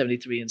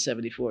 1973 and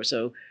 74.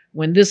 So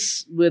when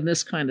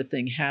this kind of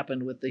thing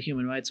happened with the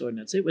Human Rights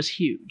Ordinance, it was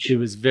huge. It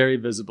was very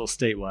visible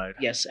statewide.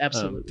 Yes,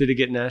 absolutely. Did it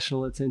get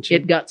national attention?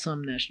 It got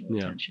some national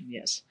attention,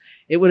 yes.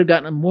 It would have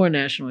gotten more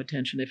national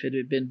attention if it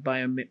had been by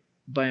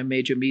a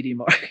major media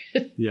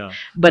market. Yeah.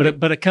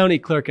 But a county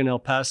clerk in El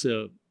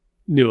Paso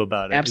knew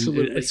about it.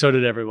 Absolutely. And so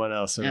did everyone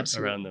else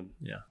around them.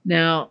 Yeah.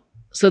 Now,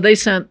 so they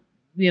sent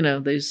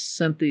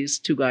these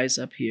two guys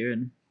up here.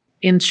 And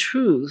in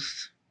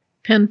truth,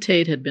 Penn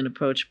Tate had been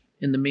approached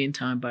in the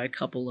meantime by a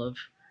couple of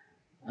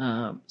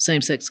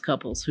same-sex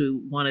couples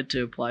who wanted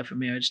to apply for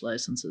marriage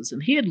licenses.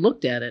 And he had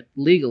looked at it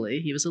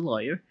legally. He was a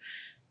lawyer.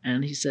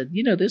 And he said,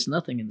 there's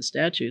nothing in the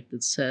statute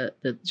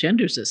that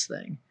genders this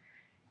thing.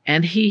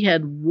 And he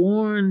had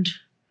warned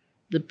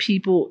the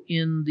people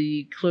in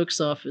the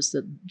clerk's office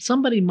that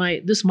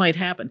this might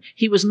happen.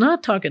 He was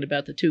not talking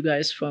about the two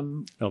guys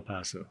from El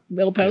Paso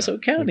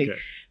County, okay.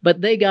 But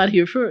they got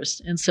here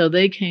first. And so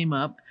they came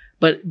up.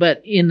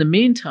 But in the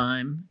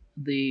meantime,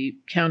 the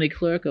county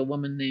clerk, a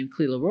woman named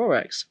Clela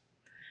Rorex,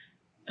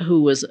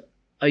 who was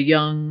a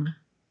young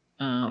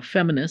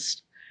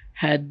feminist,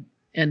 had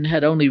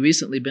only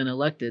recently been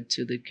elected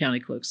to the county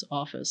clerk's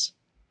office.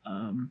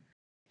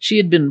 She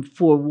had been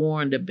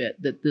forewarned a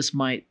bit that this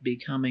might be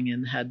coming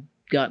and had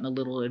gotten a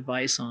little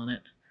advice on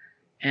it.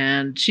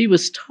 And she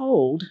was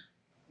told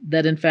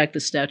that, in fact,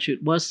 the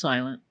statute was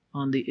silent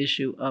on the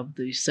issue of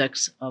the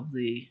sex of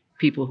the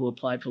people who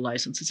applied for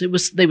licenses.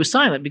 They were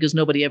silent because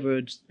nobody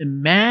ever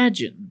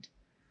imagined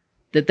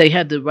that they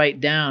had to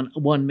write down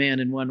one man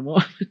and one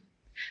woman.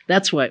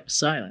 That's why it was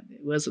silent.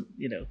 It wasn't,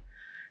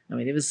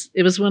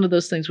 it was one of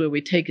those things where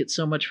we take it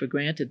so much for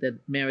granted that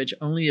marriage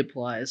only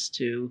applies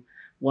to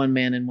one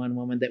man and one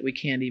woman that we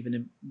can't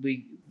even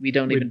we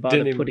don't even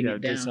bother putting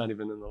it down. It's not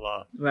even in the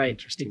law.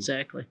 Right.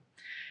 Exactly.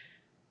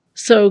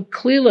 So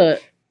Clela,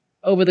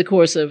 over the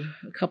course of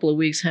a couple of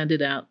weeks,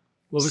 handed out.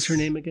 What was her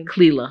name again?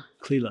 Clela.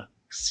 Clela.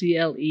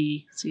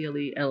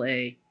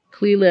 Clela.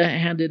 Clela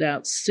handed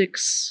out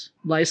 6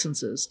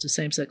 licenses to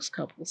same-sex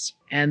couples.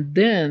 And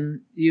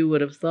then you would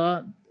have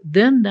thought,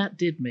 then that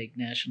did make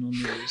national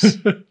news.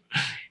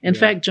 In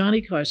fact,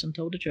 Johnny Carson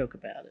told a joke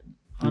about it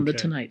on The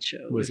Tonight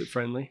Show. Was it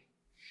friendly?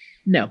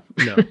 No.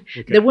 Okay.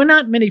 There were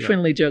not many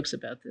friendly jokes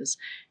about this.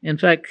 In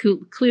fact,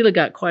 Clela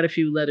got quite a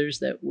few letters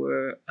that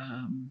were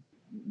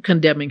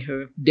condemning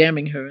her,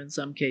 damning her in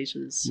some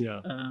cases.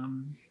 Yeah.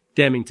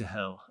 Damning to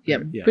hell. Yeah,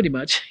 pretty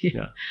much.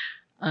 Yeah.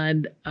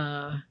 And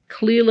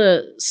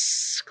Clela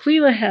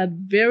had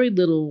very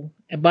little,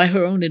 by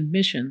her own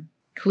admission,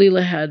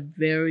 Clela had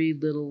very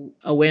little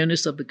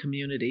awareness of the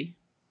community.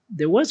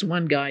 There was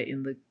one guy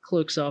in the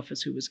clerk's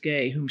office who was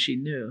gay, whom she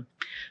knew.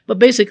 But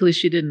basically,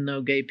 she didn't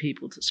know gay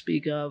people to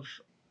speak of.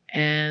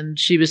 And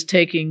she was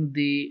taking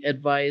the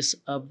advice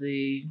of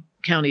the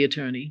county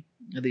attorney,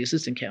 or the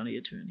assistant county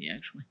attorney,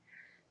 actually.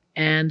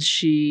 And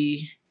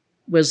she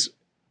was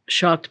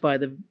shocked by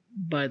the.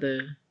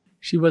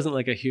 She wasn't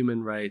like a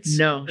human rights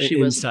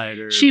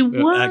insider. She was.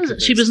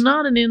 Activist. She was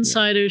not an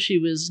insider. Yeah.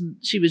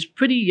 She was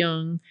pretty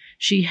young.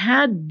 She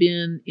had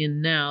been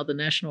in NOW, the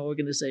National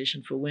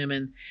Organization for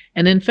Women,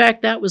 and in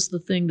fact, that was the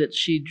thing that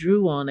she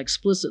drew on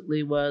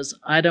explicitly. Was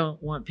I don't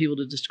want people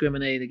to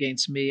discriminate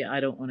against me. I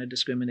don't want to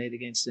discriminate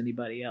against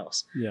anybody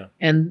else. Yeah.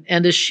 And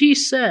as she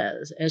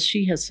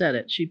has said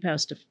it, she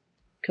passed a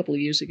couple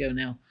of years ago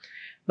now,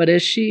 but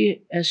as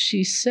she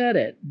said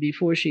it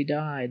before she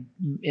died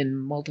in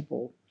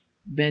multiple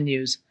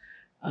venues.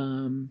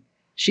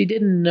 She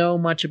didn't know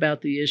much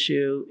about the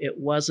issue.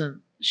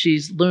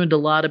 She's learned a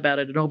lot about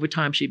it, and over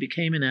time she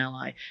became an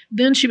ally.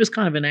 Then she was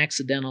kind of an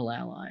accidental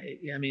ally.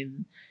 I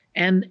mean,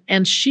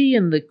 and she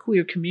and the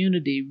queer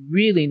community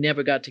really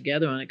never got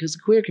together on it because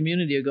the queer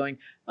community are going,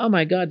 oh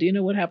my God, do you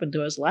know what happened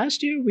to us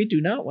last year? We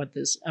do not want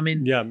this. I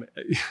mean, yeah.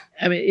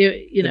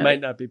 It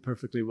might not be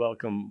perfectly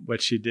welcome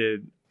what she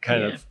did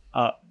suddenly,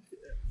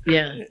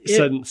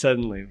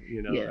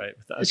 right?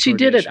 She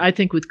did it, I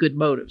think, with good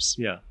motives.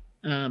 Yeah.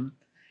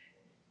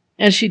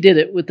 And she did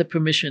it with the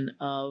permission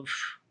of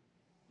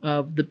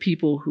the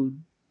people who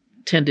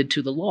tended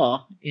to the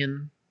law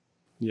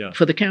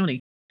for the county.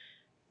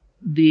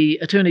 The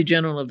Attorney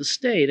General of the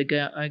state,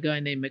 a guy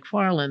named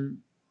McFarland,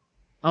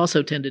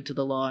 also tended to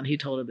the law, and he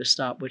told her to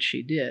stop what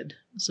she did.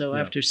 So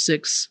after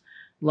 6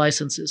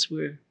 licenses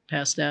were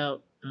passed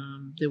out,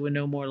 there were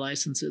no more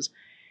licenses.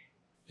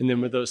 And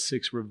then were those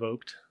 6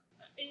 revoked?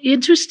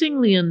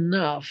 Interestingly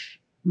enough,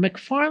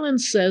 McFarland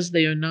says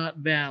they are not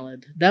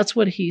valid. That's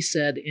what he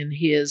said in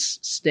his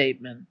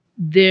statement.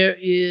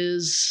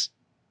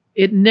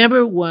 It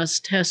never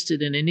was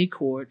tested in any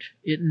court.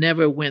 It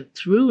never went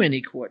through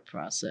any court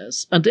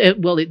process.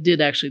 Well, it did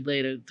actually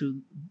later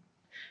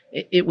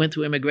it went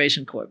through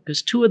immigration court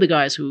because 2 of the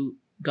guys who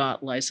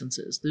got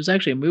licenses, there's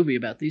actually a movie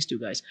about these 2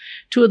 guys.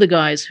 2 of the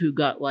guys who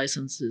got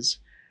licenses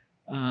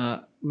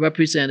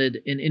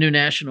represented an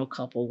international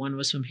couple. One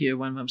was from here,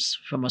 one was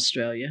from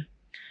Australia.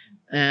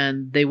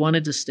 And they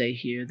wanted to stay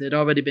here. They'd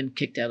already been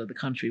kicked out of the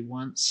country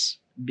once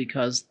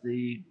because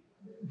the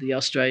the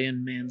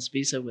Australian man's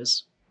visa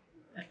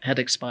had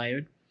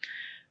expired.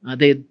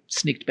 They had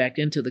sneaked back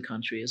into the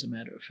country, as a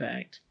matter of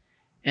fact.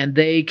 And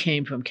they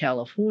came from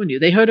California.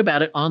 They heard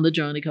about it on the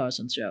Johnny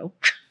Carson show,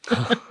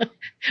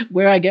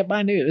 where I get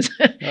my news.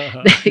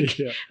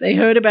 They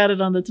heard about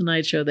it on the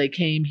Tonight Show. They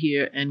came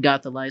here and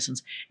got the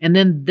license. And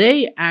then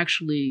they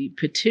actually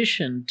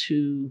petitioned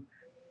to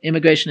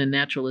Immigration and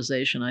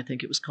Naturalization, I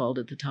think it was called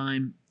at the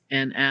time,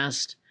 and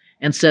asked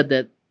and said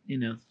that,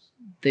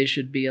 they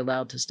should be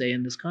allowed to stay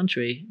in this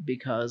country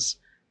because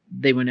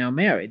they were now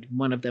married.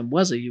 One of them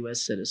was a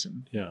U.S.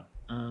 citizen. Yeah.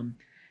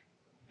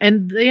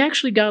 And they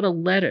actually got a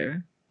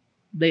letter.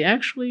 They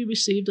actually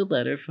received a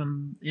letter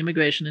from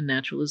Immigration and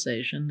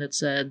Naturalization that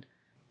said,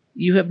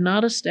 you have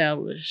not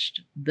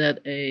established that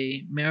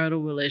a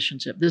marital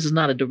relationship, this is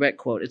not a direct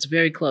quote, it's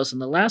very close,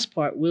 and the last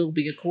part will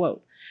be a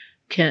quote.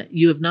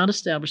 You have not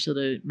established that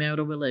a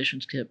marital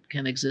relationship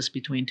can exist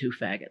between two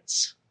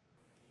faggots.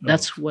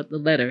 That's what the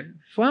letter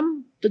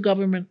from the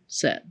government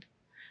said.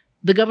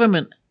 The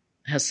government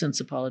has since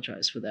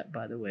apologized for that,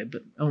 by the way,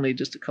 but only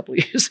just a couple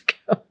of years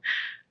ago.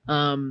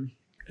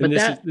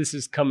 This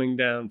is coming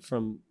down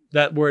from,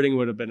 that wording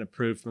would have been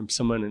approved from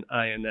someone in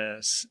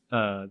INS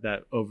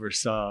that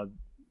oversaw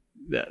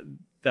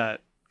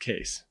that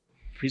case.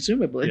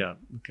 Presumably. Yeah.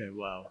 Okay.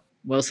 Wow.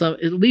 Well,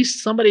 at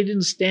least somebody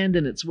didn't stand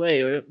in its way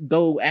or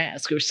go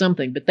ask or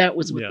something, but that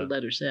was what the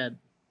letter said.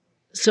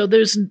 So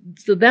that's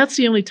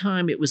the only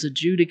time it was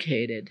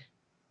adjudicated,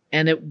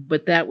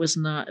 but that was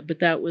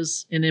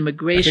an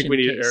immigration I think we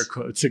need case. air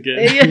quotes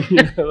again.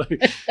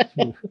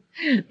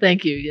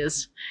 Thank you.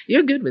 Yes,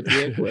 you're good with the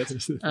air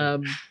quotes.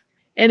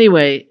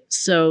 Anyway,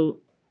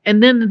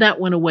 and then that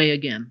went away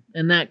again,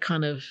 and that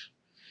kind of,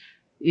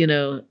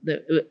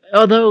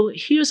 although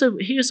here's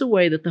a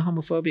way that the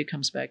homophobia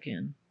comes back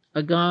in.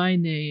 A guy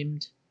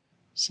named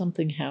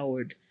something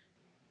Howard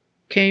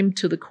came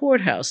to the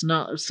courthouse,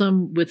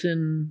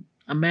 within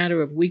a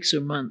matter of weeks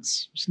or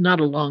months. It's not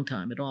a long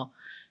time at all.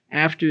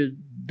 After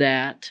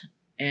that,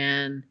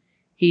 and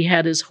he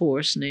had his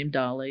horse named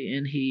Dolly,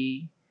 and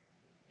he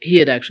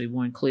had actually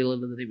warned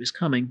Cleland that he was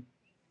coming,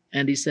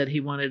 and he said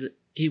he wanted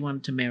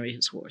to marry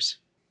his horse.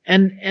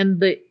 And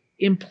the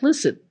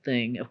implicit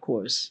thing, of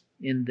course,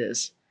 in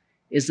this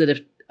is that if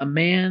a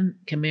man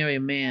can marry a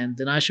man,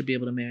 then I should be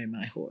able to marry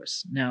my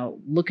horse. Now,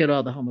 look at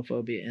all the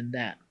homophobia in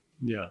that.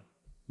 Yeah,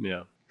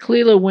 yeah.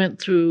 Cleela went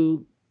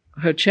through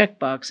her check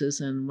boxes,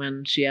 and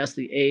when she asked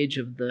the age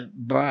of the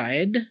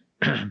bride,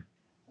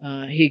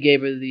 he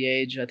gave her the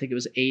age, I think it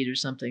was 8 or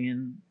something,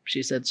 and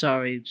she said,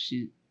 sorry,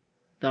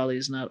 Dolly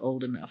is not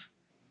old enough.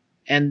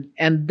 And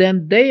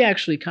then they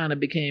actually kind of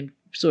became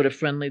sort of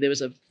friendly. There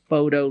was a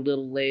photo a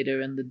little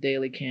later in the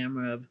Daily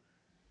Camera of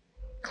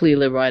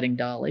Cleela riding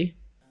Dolly.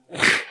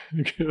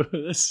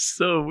 That's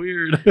so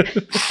weird.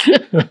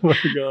 Oh my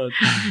God.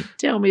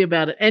 Tell me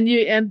about it.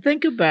 And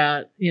think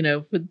about,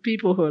 for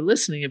people who are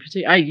listening in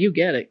particular, you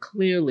get it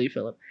clearly,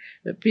 Philip.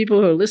 But people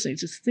who are listening,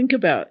 just think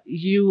about,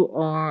 you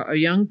are a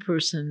young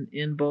person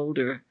in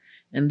Boulder,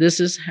 and this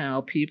is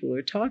how people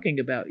are talking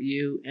about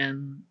you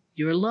and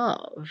your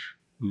love.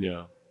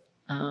 Yeah.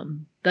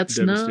 That's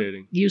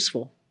devastating. Not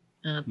useful.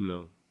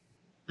 No.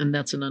 And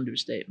that's an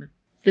understatement.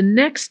 The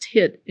next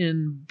hit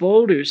in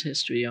Boulder's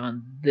history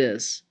on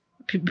this,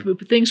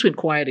 things went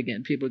quiet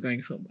again. People are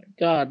going, oh my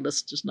God,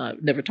 let's just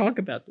never talk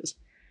about this.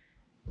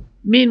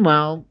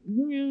 Meanwhile,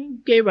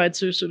 gay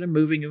rights are sort of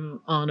moving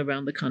on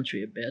around the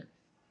country a bit.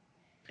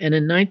 And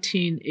in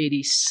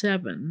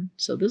 1987,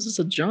 so this is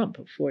a jump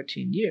of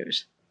 14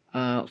 years,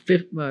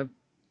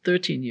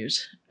 13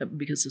 years,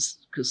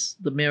 because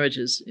the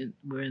marriages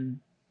were in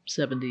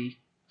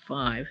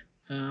 75.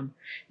 In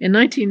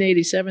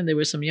 1987, there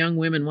were some young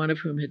women, one of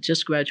whom had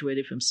just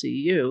graduated from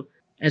CU,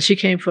 and she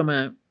came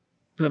from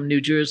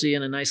New Jersey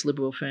in a nice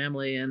liberal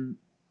family, and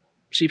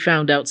she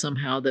found out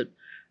somehow that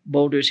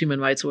Boulder's human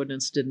rights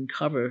ordinance didn't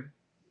cover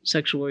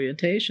sexual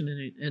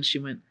orientation, and she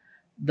went,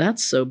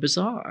 that's so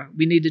bizarre.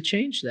 We need to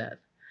change that.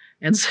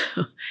 And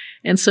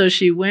so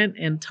she went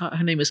and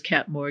her name was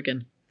Kat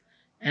Morgan,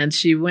 and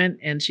she went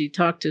and she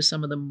talked to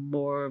some of the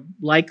more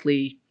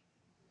likely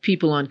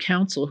people on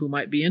council who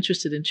might be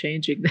interested in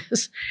changing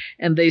this.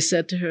 And they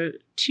said to her,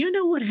 do you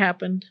know what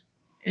happened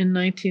in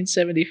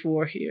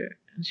 1974 here?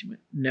 And she went,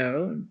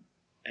 no.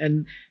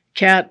 And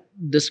Kat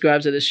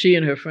describes it as she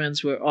and her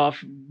friends were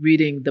off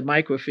reading The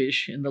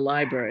Microfiche in the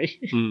library,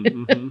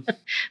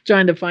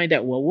 trying to find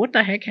out, well, what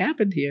the heck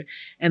happened here?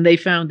 And they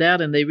found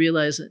out, and they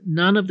realized that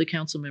none of the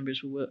council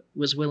members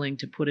was willing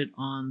to put it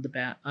on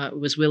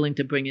was willing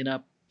to bring it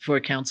up for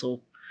a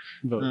council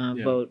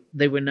vote.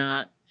 They were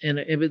not, and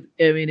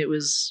it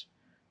was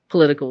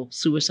political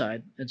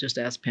suicide. Just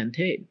ask Penn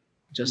Tate,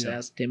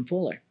 ask Tim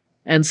Fuller.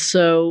 And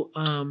so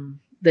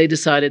they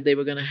decided they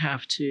were going to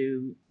have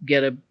to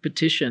get a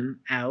petition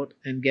out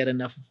and get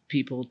enough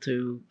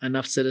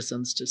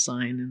citizens to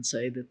sign and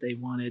say that they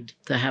wanted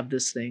to have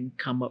this thing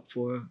come up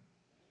for,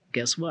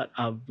 guess what,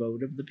 a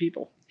vote of the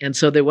people. And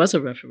so there was a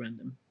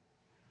referendum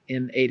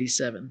in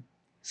 87.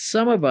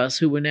 Some of us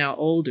who were now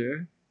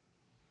older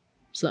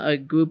So I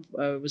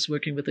was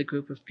working with a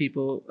group of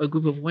people, a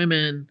group of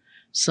women,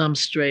 some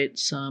straight,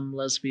 some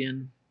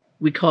lesbian.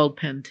 We called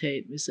Penn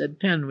Tate. We said,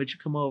 Penn, would you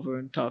come over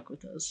and talk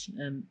with us?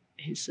 And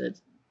he said,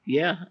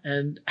 yeah.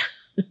 And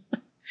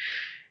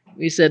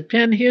we said,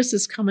 Penn, here's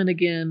this coming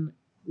again.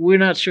 We're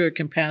not sure it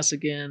can pass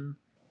again.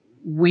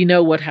 We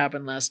know what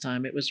happened last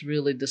time. It was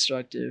really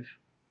destructive.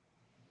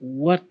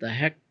 What the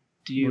heck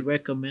do you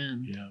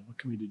recommend? Yeah, what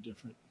can we do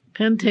different?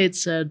 Penn Tate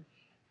said,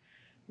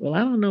 well, I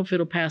don't know if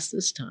it'll pass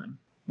this time.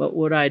 But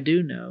what I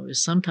do know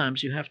is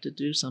sometimes you have to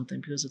do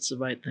something because it's the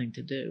right thing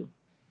to do.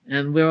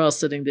 And we're all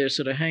sitting there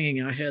sort of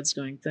hanging our heads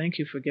going, thank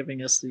you for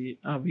giving us the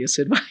obvious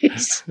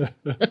advice.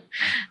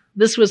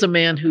 This was a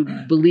man who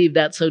believed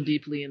that so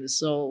deeply in his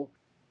soul,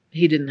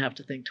 he didn't have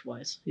to think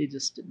twice. He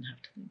just didn't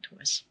have to think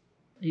twice.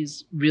 He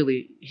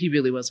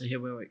really was a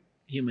heroic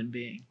human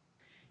being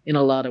in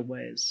a lot of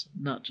ways,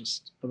 not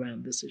just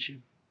around this issue.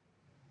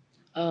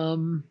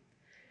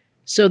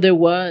 So there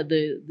were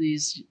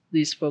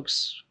these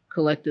folks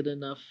collected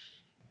enough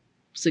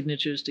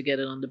signatures to get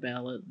it on the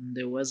ballot, and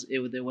there was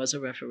a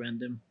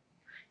referendum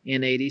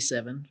in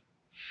 '87.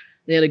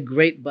 They had a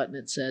great button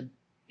that said,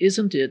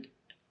 "Isn't it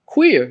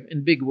queer?"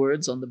 in big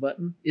words on the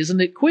button.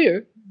 Isn't it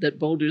queer that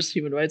Boulder's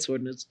Human Rights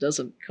Ordinance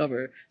doesn't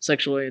cover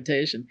sexual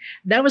orientation?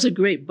 That was a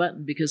great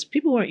button because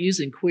people weren't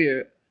using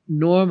queer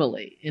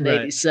normally in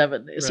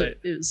 '87.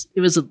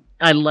 So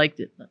I liked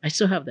it. I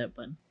still have that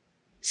button.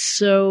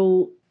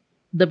 So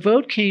the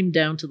vote came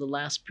down to the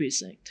last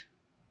precinct.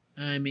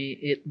 I mean,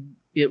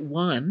 it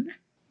won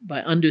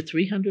by under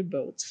 300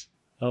 votes.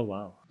 Oh,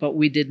 wow. But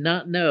we did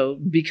not know,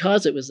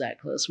 because it was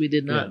that close, we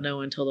did not know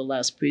until the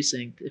last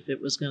precinct if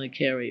it was going to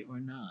carry or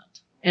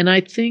not. And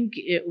I think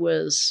it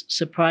was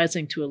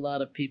surprising to a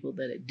lot of people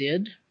that it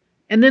did.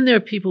 And then there are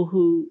people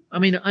who, I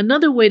mean,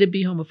 another way to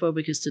be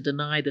homophobic is to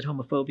deny that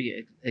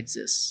homophobia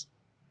exists.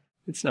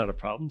 It's not a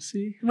problem,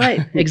 see?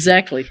 Right,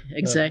 exactly.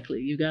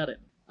 You got it.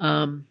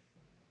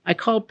 I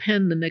called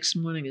Penn the next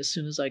morning as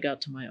soon as I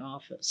got to my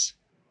office.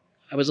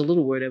 I was a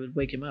little worried I would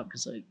wake him up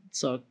because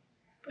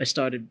I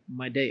started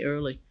my day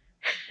early.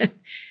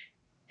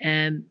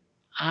 And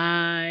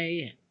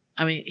I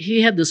mean,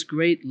 he had this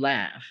great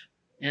laugh,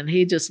 and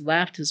he just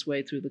laughed his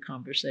way through the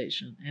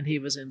conversation, and he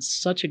was in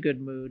such a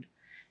good mood.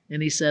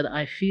 And he said,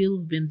 "I feel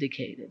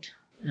vindicated."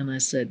 And I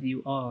said,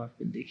 "You are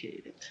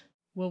vindicated."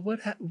 Well,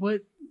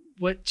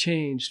 what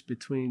changed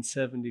between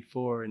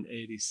 74 and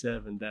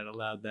 87 that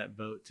allowed that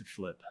vote to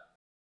flip?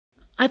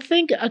 I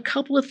think a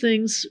couple of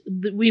things.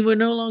 We were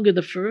no longer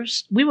the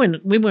first. We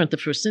weren't the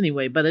first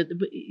anyway. But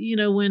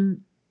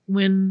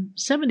when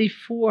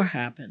 74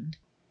 happened,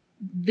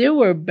 there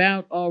were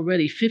about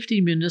already 50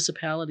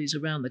 municipalities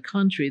around the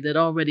country that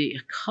already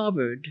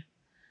covered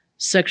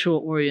sexual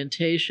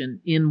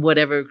orientation in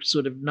whatever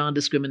sort of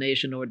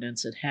non-discrimination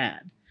ordinance it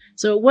had.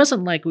 So it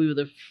wasn't like we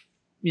were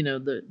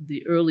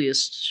the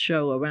earliest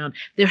show around.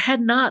 There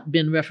had not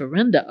been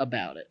referenda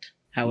about it,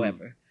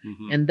 however.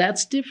 Mm-hmm. And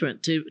that's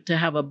different to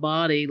have a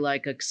body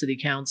like a city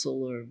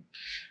council or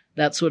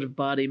that sort of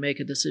body make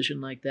a decision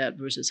like that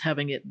versus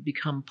having it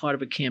become part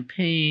of a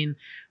campaign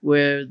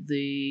where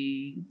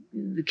the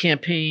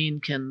campaign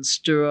can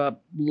stir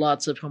up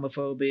lots of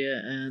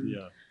homophobia and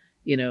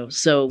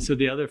so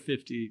the other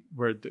 50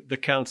 were the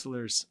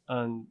councilors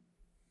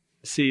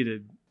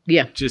unseated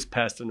just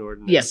passed an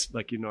ordinance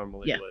like you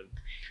normally would.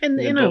 And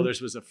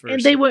Boulders was a first.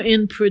 And they were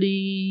in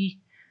pretty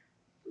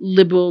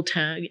liberal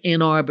town,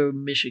 Ann Arbor,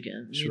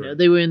 Michigan. Sure.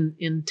 They were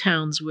in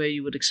towns where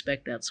you would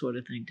expect that sort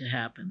of thing to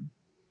happen.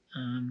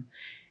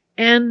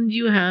 And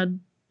you had,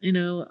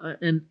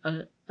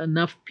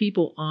 enough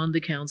people on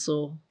the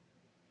council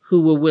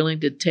who were willing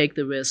to take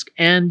the risk,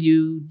 and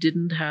you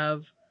didn't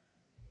have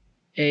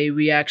a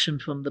reaction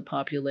from the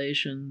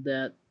population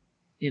that,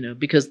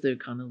 because they're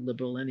kind of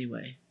liberal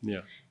anyway.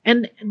 Yeah.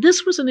 And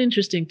this was an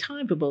interesting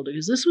time for Boulder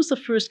because this was the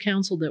first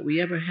council that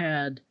we ever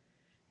had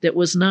that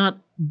was not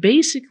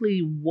basically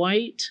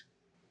white,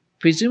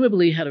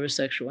 presumably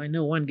heterosexual. I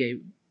know one gay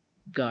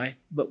guy,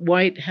 but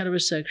white,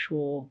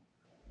 heterosexual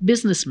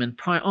businessmen,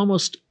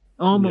 almost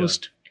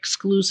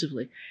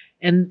exclusively.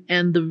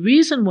 And the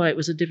reason why it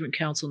was a different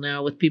council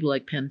now with people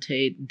like Penn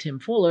Tate and Tim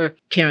Fuller,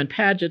 Karen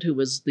Padgett, who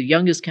was the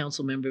youngest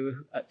council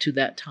member to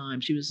that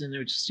time, she was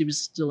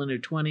still in her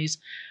 20s,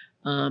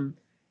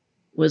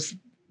 was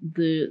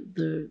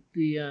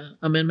the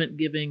amendment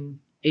giving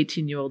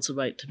 18-year-olds the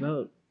right to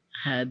vote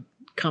had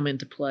come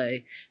into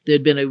play. There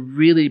had been a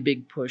really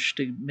big push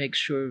to make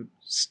sure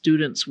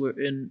students were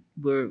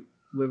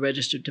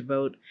registered to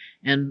vote,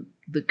 and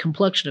the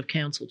complexion of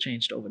council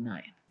changed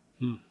overnight.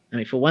 I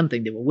mean, for one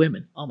thing, they were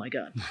women. Oh my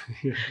God.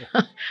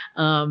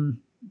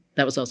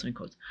 That was also in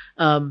quotes.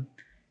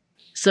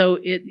 So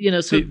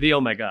it, so the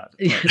oh my God.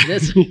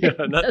 That's,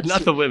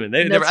 not the women.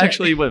 They were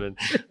actually women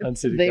on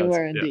city they council.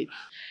 Were indeed.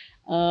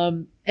 Yeah.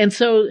 And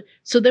so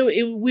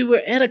we were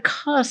at a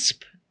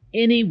cusp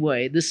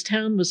anyway. This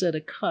town was at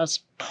a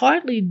cusp,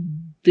 partly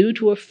due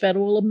to a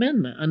federal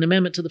amendment, an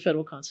amendment to the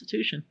federal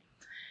constitution.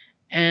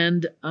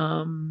 And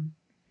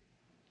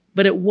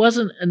but it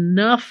wasn't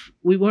enough.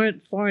 We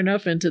weren't far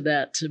enough into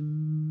that to,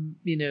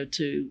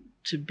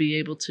 to be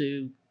able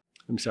to.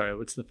 I'm sorry,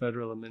 what's the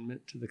federal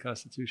amendment to the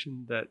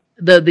Constitution that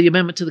the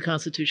amendment to the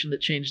Constitution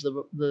that changed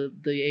the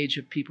age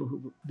of people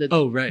who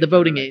the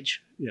voting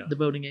age. Yeah. The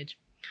voting age.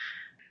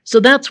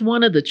 So that's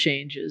one of the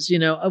changes.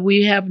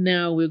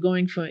 We're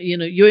going from,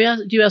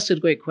 you asked a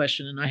great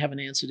question and I haven't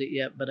answered it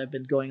yet, but I've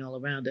been going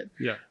all around it.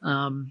 Yeah.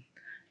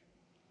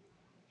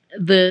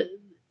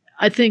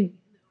 I think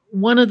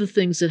one of the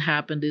things that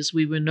happened is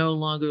we were no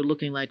longer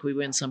looking like we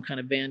were in some kind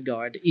of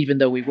vanguard, even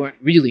though we weren't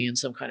really in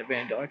some kind of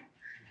vanguard.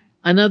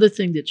 Another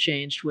thing that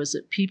changed was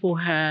that people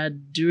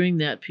had, during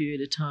that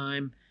period of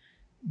time,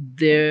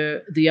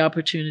 the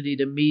opportunity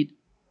to meet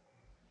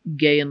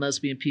gay and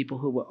lesbian people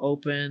who were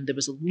open. There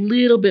was a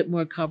little bit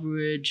more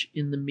coverage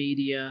in the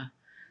media.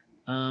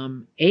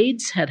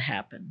 AIDS had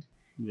happened.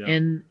 Yeah.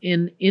 And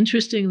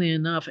interestingly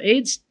enough,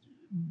 AIDS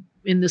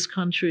in this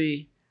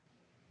country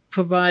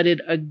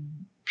provided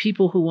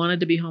people who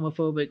wanted to be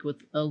homophobic with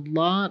a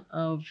lot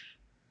of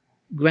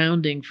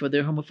grounding for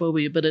their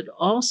homophobia, but it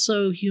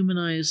also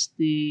humanized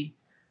the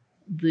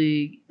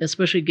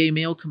especially gay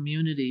male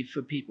community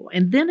for people,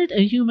 and then it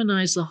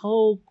humanized the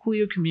whole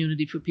queer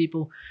community for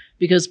people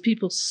because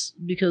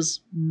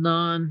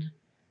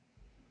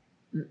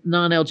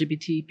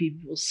non-LGBT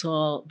people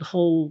saw the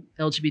whole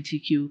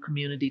LGBTQ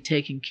community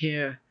taking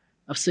care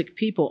of sick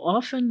people,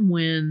 often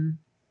when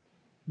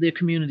their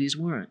communities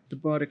weren't, the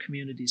broader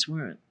communities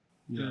weren't.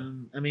 Yeah.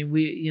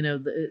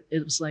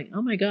 It was like,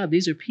 oh my God,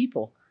 these are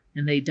people.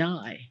 And they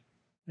die.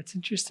 It's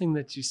interesting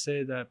that you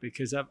say that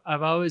because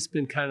I've always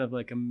been kind of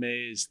like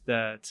amazed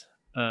that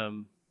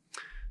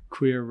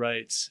queer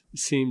rights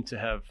seem to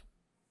have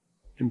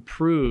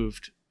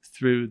improved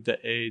through the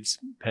AIDS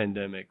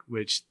pandemic,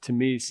 which to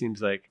me seems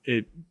like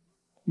it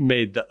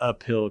made the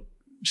uphill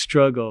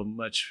struggle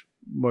much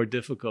more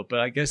difficult. But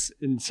I guess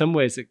in some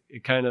ways it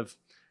kind of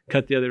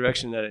cut the other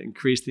direction, that it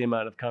increased the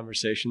amount of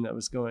conversation that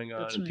was going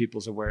on. That's and right.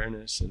 People's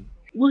awareness. And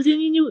well,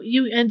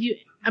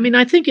 then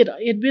I think it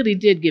really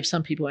did give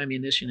some people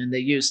ammunition, and they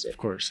used it. Of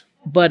course.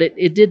 But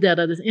it did that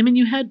other thing. I mean,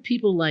 you had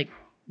people like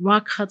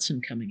Rock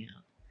Hudson coming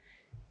out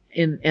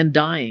and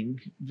dying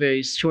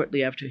very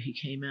shortly after he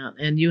came out.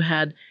 And you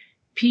had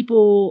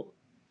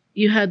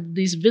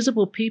these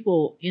visible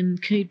people in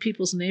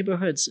people's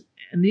neighborhoods.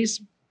 And they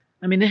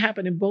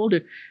happen in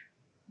Boulder.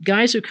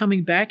 Guys are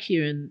coming back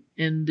here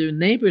and their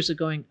neighbors are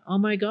going, oh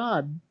my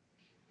God,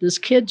 this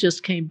kid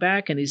just came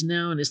back and he's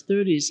now in his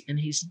 30s and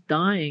he's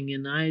dying.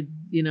 And I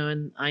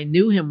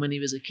knew him when he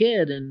was a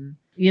kid. And,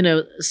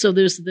 so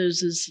there's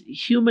this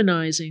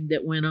humanizing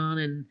that went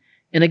on.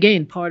 And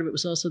again, part of it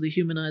was also the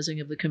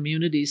humanizing of the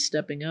communities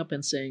stepping up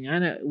and saying, I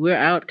know we're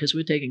out because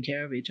we're taking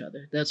care of each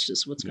other. That's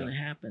just what's going to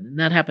happen. And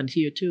that happened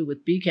here too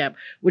with BCAP,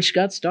 which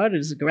got started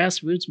as a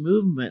grassroots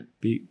movement.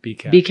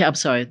 BCAP,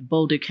 sorry,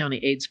 Boulder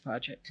County AIDS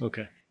Project.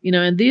 Okay.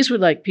 And these were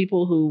like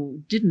people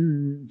who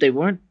they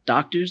weren't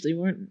doctors.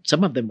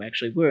 Some of them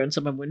actually were, and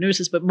some of them were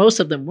nurses, but most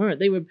of them weren't.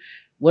 They were,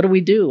 what do we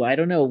do? I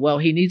don't know. Well,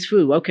 he needs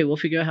food. Okay, we'll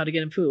figure out how to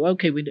get him food.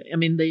 Okay,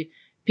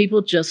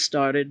 people just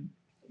started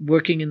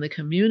working in the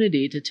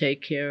community to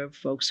take care of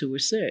folks who were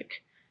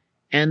sick.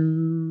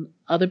 And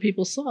other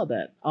people saw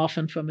that,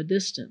 often from a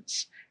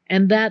distance.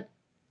 And that,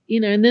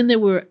 and then there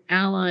were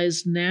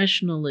allies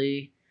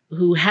nationally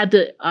who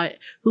either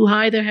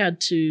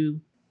had to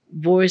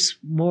voice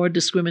more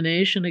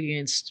discrimination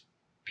against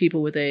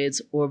people with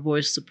AIDS or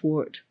voice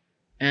support.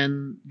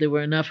 And there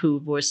were enough who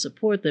voiced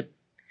support that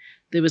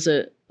there was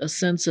a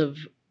sense of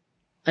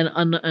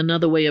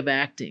another way of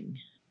acting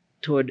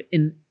toward,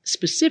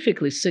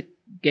 specifically sick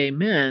gay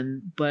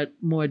men, but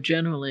more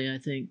generally, I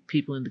think,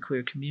 people in the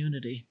queer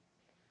community.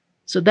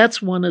 So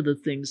that's one of the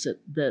things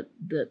that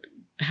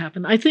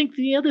happened. I think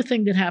the other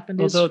thing that happened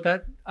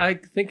I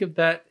think of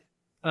that,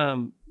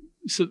 so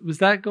was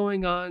that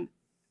going on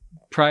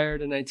prior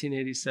to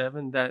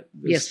 1987?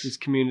 This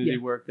community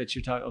work that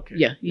you're talking. Okay.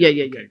 Yeah.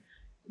 Okay.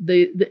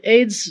 The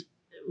AIDS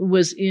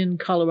was in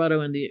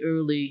Colorado in the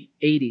early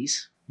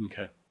 80s.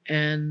 Okay.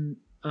 And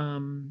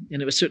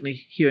it was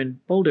certainly here in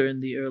Boulder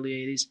in the early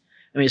 80s.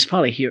 I mean, it's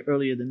probably here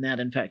earlier than that,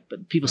 in fact,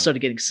 but people started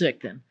getting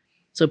sick then.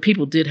 So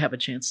people did have a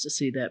chance to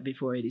see that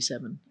before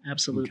 87.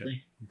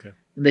 Absolutely. Okay.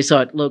 And they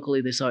saw it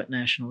locally, they saw it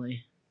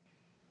nationally.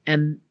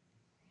 And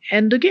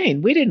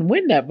again, we didn't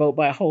win that vote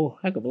by a whole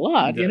heck of a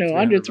lot,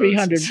 under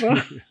 300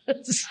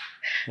 votes.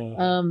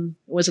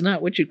 Was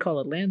not what you'd call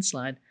a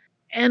landslide.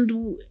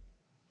 And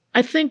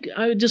I think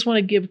I just want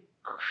to give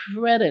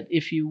credit,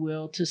 if you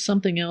will, to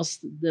something else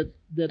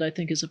that I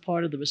think is a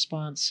part of the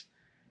response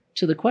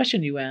to the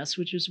question you asked,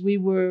 which is we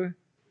were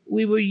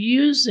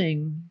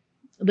using,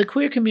 the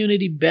queer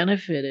community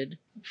benefited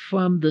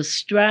from the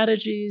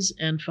strategies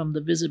and from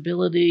the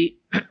visibility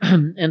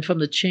and from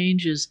the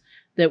changes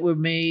that were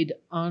made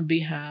on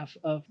behalf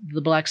of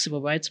the Black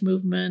Civil Rights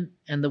Movement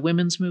and the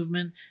women's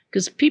movement,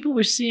 because people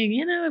were seeing,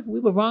 we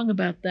were wrong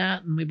about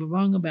that, and we were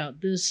wrong about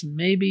this, and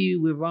maybe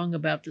we're wrong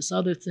about this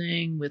other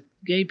thing with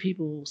gay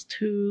people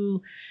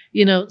too,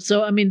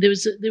 So I mean, there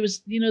was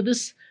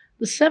this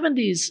the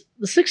 70s,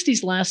 the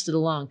 60s lasted a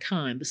long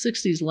time. The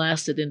 60s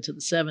lasted into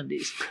the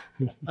 70s.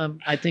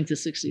 I think the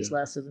 60s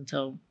lasted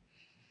until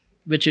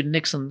Richard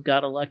Nixon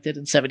got elected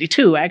in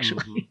 72,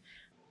 actually.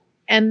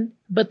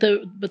 But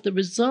the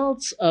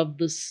results of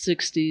the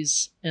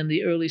 60s and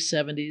the early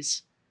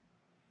 70s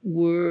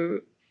were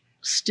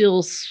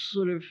still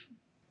sort of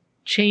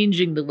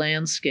changing the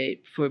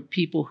landscape for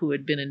people who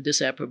had been in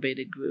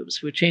disapprobated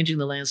groups. We're changing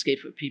the landscape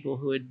for people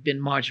who had been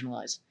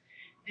marginalized.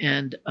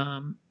 And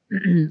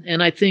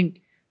and I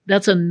think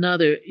that's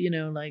another,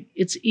 like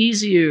it's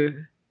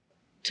easier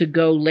to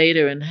go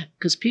later, and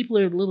because people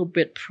are a little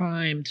bit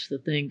primed to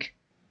think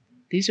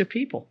these are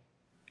people.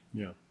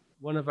 Yeah.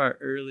 One of our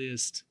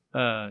earliest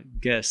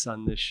guests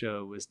on this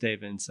show was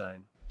Dave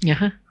Ensign,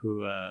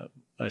 who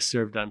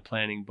served on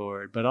planning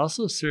board, but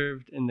also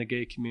served in the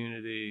gay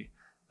community,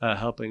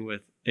 helping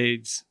with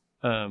AIDS,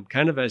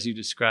 kind of as you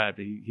described.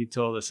 He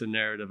told us a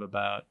narrative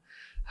about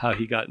how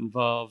he got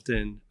involved,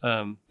 and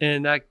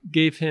that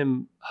gave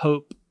him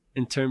hope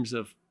in terms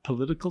of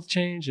political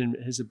change and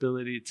his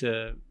ability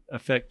to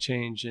affect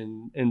change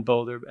in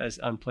Boulder as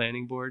on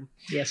planning board.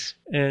 Yes.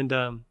 And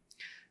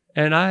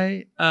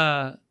I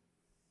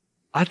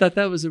thought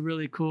that was a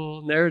really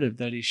cool narrative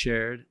that he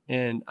shared.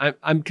 And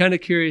I'm kind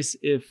of curious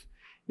if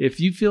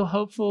you feel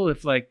hopeful,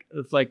 if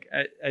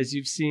as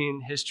you've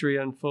seen history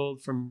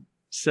unfold from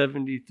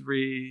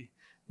 73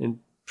 and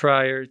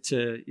prior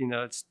to,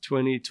 it's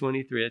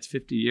 2023, it's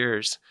 50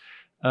 years.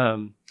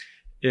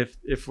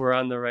 If we're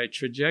on the right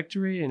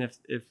trajectory, and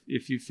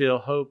if you feel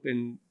hope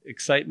and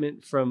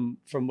excitement from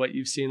what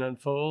you've seen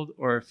unfold,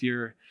 or if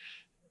you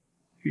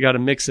got a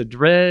mix of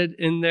dread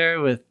in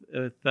there with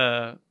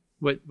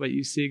what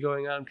you see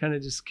going on. I'm kind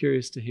of just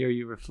curious to hear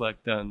you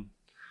reflect on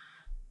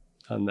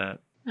that.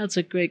 That's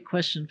a great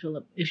question,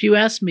 Philip. If you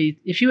had asked me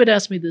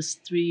this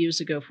 3 years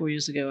ago, 4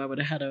 years ago, I would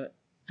have had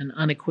an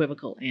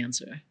unequivocal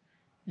answer.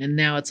 And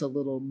now it's a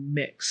little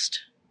mixed.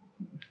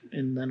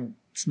 And then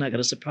it's not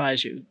going to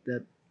surprise you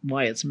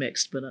why it's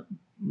mixed, but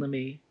let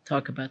me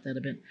talk about that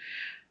a bit.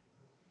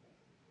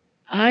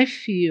 I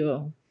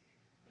feel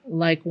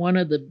like one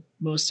of the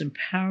most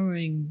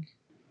empowering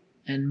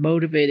and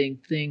motivating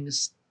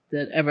things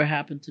that ever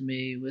happened to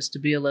me was to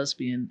be a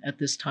lesbian at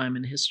this time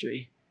in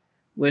history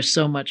where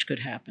so much could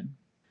happen.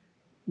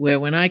 Where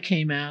when I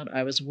came out,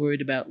 I was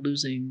worried about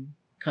losing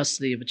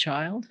custody of a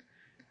child,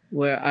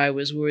 where I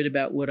was worried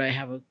about would I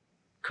have a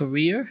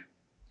career,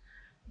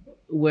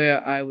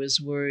 where I was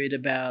worried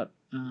about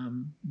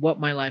what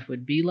my life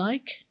would be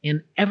like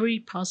in every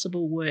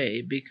possible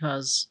way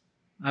because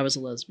I was a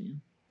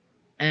lesbian.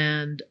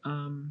 And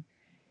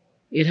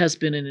it has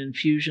been an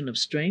infusion of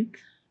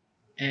strength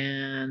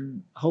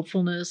and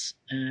hopefulness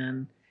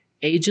and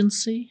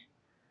agency.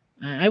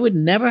 I would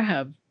never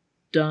have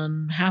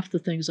done half the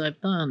things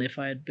I've done if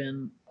I had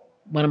been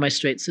one of my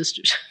straight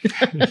sisters.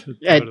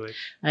 Totally.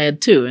 I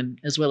had two, and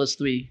as well as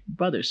three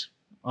brothers,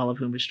 all of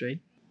whom were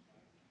straight.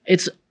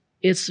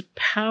 It's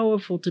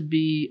powerful to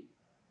be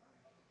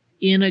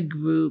in a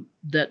group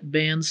that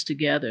bands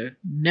together,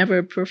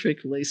 never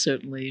perfectly,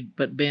 certainly,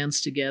 but bands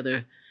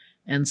together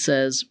and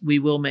says, we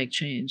will make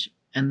change,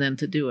 and then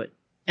to do it.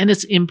 And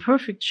it's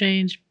imperfect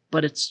change,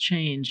 but it's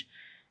change.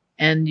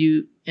 And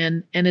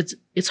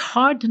it's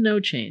hard to know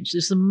change.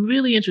 There's some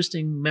really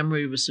interesting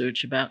memory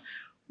research about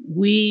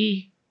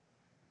we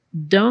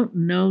don't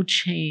know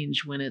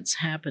change when it's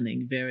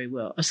happening very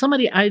well.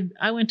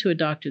 I went to a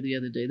doctor the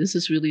other day. This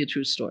is really a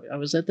true story. I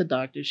was at the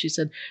doctor. She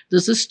said,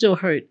 does this still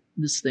hurt,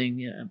 this thing?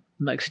 Yeah, I'm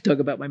not going to talk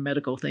about my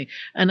medical thing.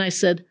 And I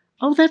said,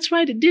 oh, that's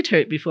right. It did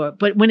hurt before.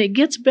 But when it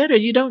gets better,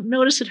 you don't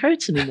notice it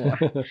hurts anymore.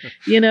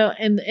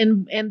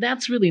 And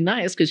that's really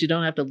nice because you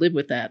don't have to live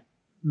with that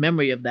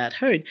memory of that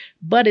hurt.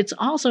 But it's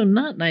also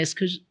not nice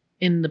because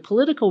in the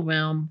political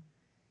realm,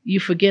 you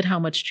forget how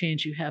much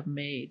change you have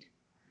made.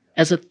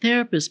 As a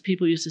therapist,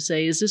 people used to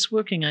say, is this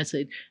working? I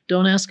say,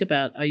 don't ask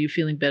about, are you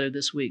feeling better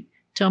this week?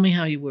 Tell me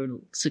how you were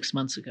 6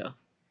 months ago.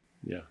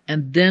 Yeah.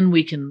 And then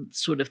we can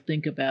sort of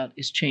think about,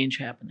 is change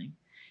happening?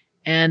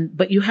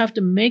 But you have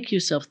to make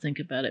yourself think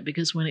about it,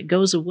 because when it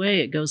goes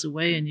away,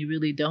 and you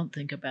really don't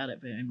think about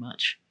it very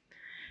much.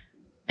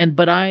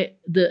 But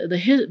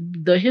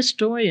the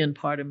historian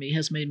part of me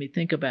has made me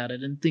think about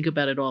it and think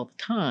about it all the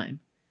time.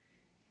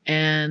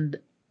 And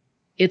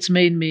it's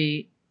made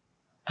me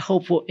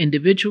hopeful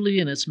individually,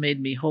 and it's made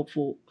me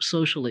hopeful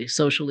socially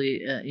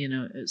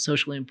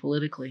and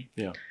politically.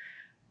 Yeah.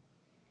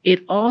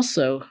 It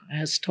also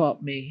has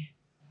taught me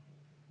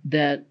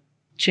that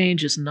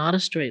change is not a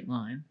straight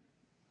line.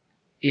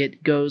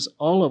 It goes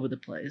all over the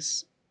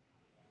place.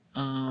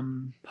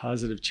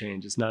 Positive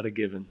change is not a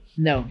given.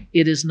 No,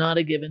 it is not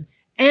a given.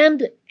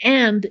 And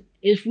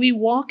if we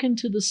walk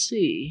into the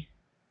sea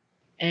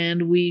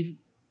and we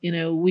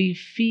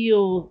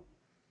feel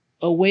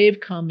a wave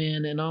come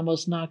in and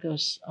almost knock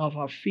us off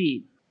our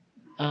feet,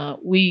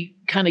 we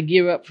kind of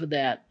gear up for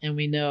that. And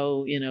we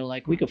know,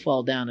 like we could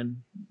fall down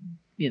and,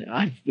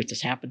 it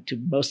just happened to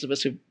most of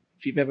us if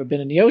you've ever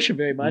been in the ocean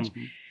very much.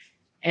 Mm-hmm.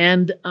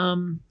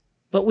 And,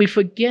 but we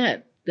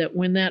forget that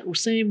when that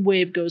same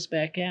wave goes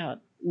back out,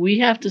 we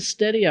have to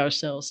steady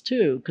ourselves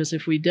too, because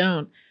if we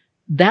don't,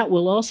 that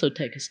will also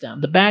take us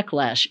down. The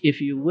backlash,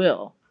 if you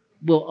will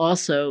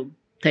also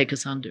take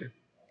us under.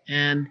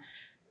 And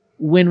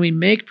when we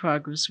make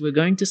progress, we're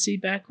going to see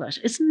backlash.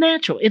 It's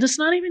natural. It is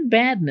not even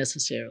bad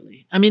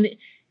necessarily. I mean,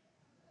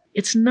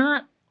 it's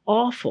not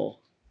awful.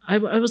 I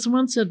was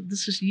once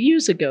this was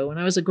years ago when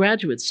I was a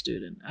graduate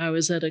student. I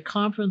was at a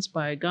conference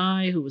by a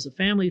guy who was a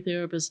family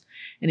therapist,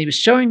 and he was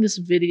showing this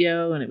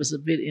video, and it was a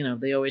video,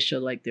 they always show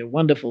like their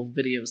wonderful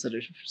videos that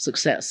are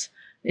success.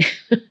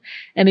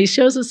 And he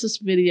shows us this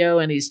video,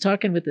 and he's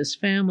talking with this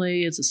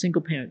family. It's a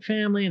single parent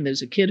family, and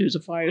there's a kid who's a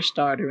fire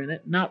starter in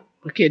it. Not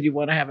a kid you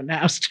want to have in the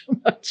house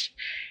too much.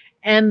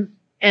 And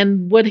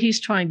what he's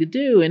trying to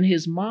do in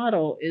his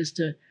model is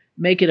to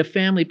make it a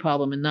family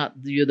problem and not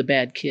you're the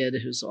bad kid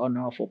who's an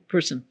awful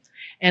person.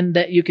 And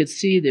that you could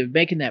see they're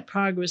making that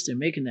progress. And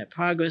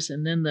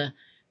then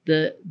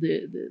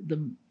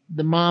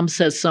the mom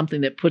says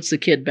something that puts the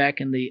kid back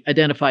in the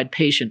identified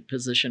patient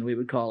position, we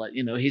would call it.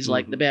 He's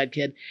like the bad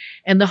kid.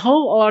 And the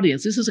whole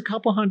audience, this is a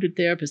couple hundred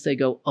therapists, they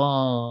go,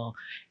 oh.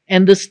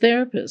 And this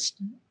therapist,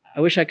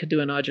 I wish I could do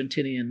an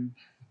Argentinian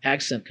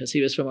accent because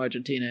he was from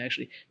Argentina,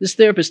 actually. This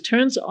therapist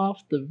turns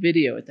off the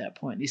video at that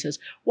point. He says,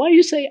 why do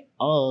you say,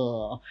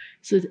 oh?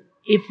 He says,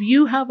 if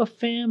you have a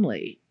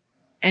family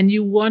and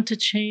you want to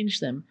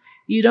change them,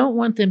 you don't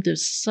want them to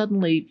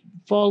suddenly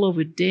fall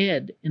over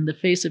dead in the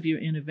face of your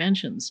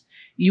interventions.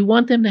 You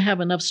want them to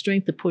have enough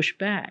strength to push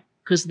back,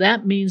 because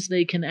that means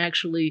they can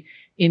actually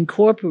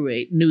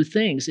incorporate new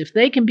things. If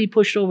they can be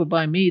pushed over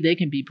by me, they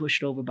can be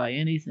pushed over by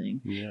anything.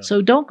 Yeah.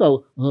 So don't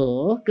go,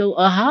 oh, go,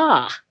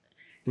 aha.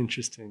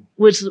 Interesting.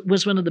 Which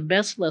was one of the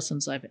best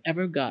lessons I've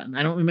ever gotten.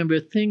 I don't remember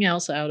a thing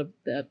else out of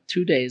that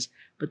 2 days,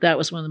 but that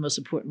was one of the most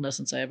important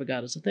lessons I ever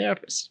got as a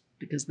therapist,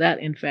 because that,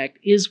 in fact,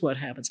 is what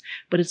happens.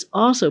 But it's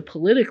also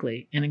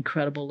politically an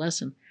incredible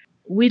lesson.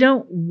 We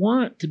don't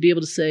want to be able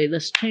to say,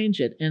 let's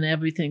change it, and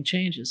everything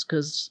changes,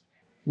 because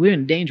we're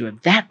in danger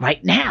of that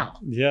right now.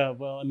 Yeah,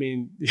 well, I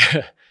mean,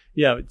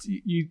 yeah.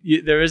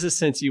 There is a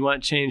sense you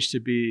want change to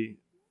be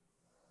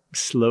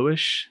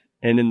slowish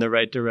and in the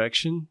right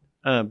direction.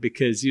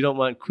 Because you don't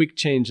want quick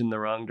change in the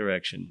wrong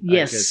direction.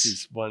 Yes. I guess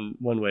is one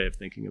way of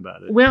thinking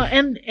about it. Well,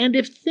 and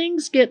if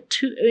things get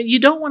you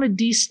don't want to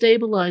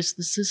destabilize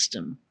the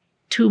system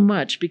too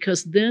much,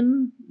 because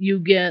then you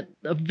get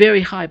a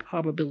very high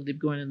probability of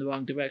going in the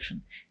wrong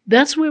direction.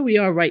 That's where we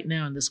are right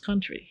now in this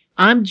country.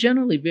 I'm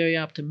generally very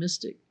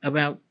optimistic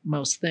about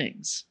most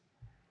things,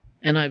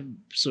 and I'm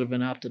sort of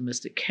an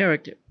optimistic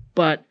character.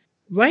 But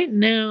right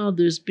now,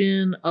 there's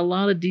been a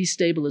lot of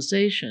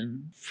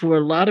destabilization for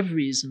a lot of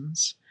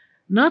reasons.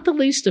 Not the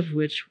least of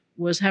which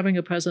was having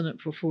a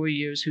president for 4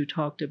 years who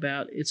talked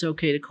about it's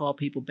okay to call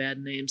people bad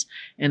names,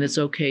 and it's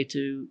okay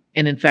to,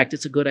 and in fact,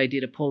 it's a good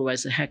idea to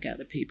polarize the heck out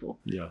of people.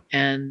 Yeah.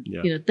 And,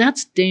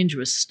 that's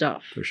dangerous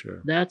stuff. For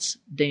sure. That's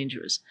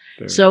dangerous.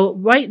 Very. So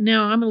right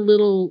now,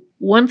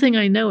 one thing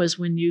I know is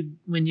when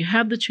you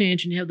have the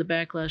change and you have the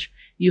backlash,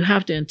 you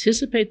have to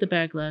anticipate the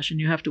backlash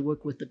and you have to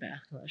work with the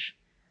backlash.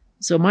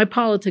 So my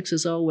politics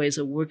is always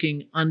a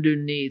working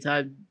underneath.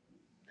 I'm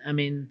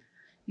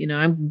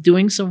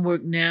doing some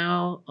work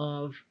now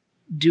of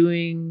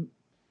doing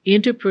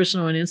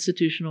interpersonal and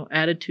institutional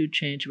attitude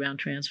change around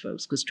trans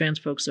folks, because trans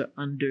folks are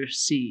under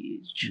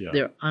siege. Yeah.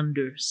 They're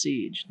under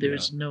siege.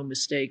 There's no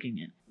mistaking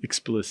it.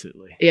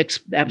 Explicitly.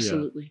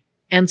 Absolutely.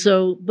 Yeah. And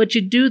so, but you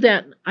do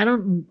that.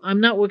 I'm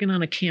not working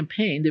on a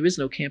campaign. There is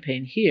no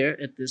campaign here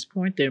at this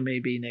point. There may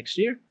be next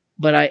year,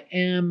 but I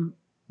am.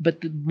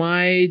 But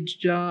my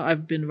job,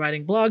 I've been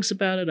writing blogs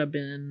about it. I've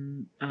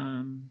been,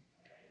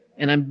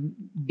 and I'm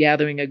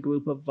gathering a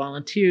group of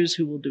volunteers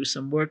who will do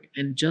some work.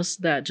 And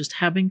just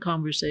having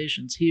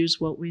conversations.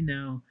 Here's what we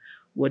know.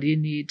 What do you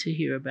need to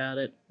hear about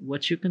it?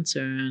 What's your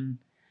concern?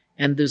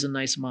 And there's a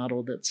nice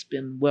model that's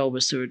been well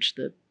researched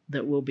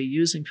that we'll be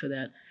using for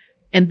that.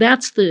 And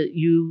that's the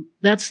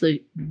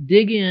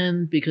dig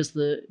in because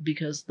the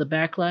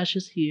backlash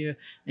is here,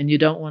 and you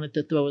don't want it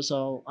to throw us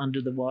all under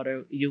the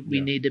water.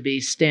 We need to be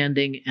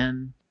standing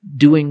and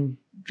doing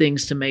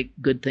things to make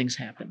good things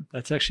happen.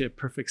 That's actually a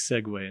perfect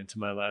segue into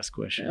my last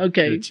question.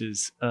 Okay. Which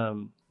is,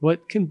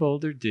 what can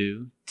Boulder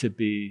do to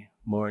be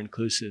more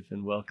inclusive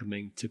and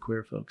welcoming to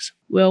queer folks?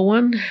 Well,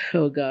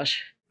 oh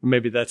gosh.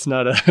 Maybe that's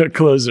not a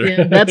closer.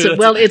 Yeah,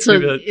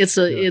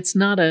 it's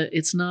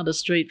not a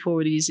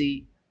straightforward,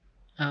 easy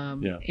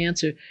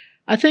answer.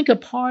 I think a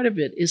part of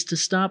it is to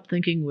stop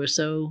thinking we're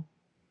so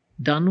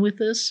done with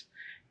this,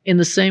 in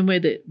the same way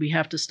that we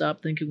have to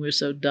stop thinking we're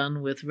so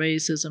done with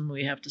racism.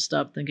 We have to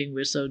stop thinking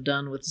we're so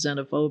done with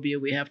xenophobia.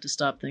 We have to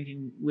stop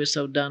thinking we're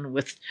so done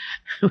with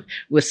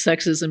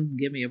sexism.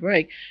 Give me a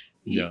break.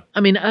 Yeah. I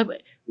mean,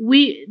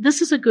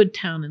 this is a good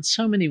town in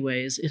so many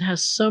ways. It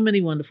has so many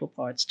wonderful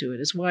parts to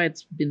it. It's why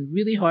it's been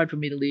really hard for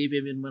me to leave,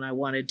 even when I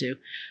wanted to.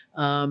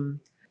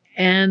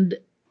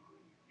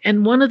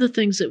 And one of the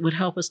things that would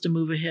help us to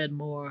move ahead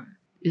more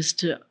is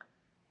to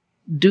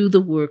do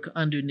the work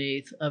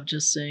underneath of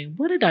just saying,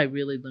 what did I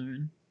really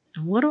learn?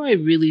 And what do I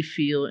really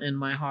feel in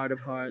my heart of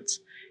hearts?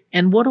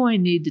 And what do I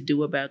need to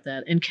do about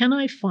that? And can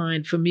I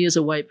find, for me as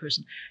a white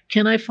person,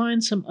 can I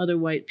find some other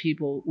white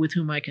people with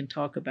whom I can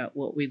talk about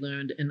what we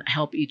learned and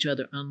help each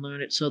other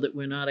unlearn it so that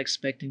we're not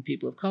expecting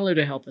people of color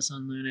to help us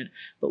unlearn it,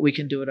 but we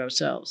can do it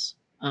ourselves?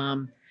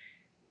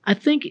 I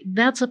think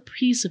that's a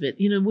piece of it.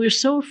 We're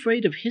so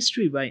afraid of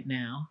history right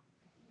now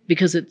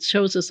because it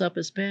shows us up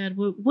as bad.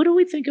 What do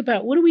we think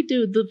about? What do we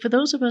do? For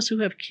those of us who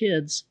have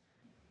kids,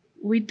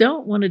 we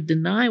don't want to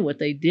deny what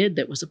they did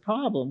that was a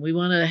problem. We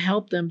want to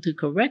help them to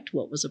correct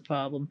what was a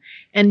problem.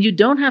 And you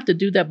don't have to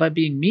do that by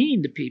being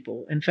mean to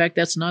people. In fact,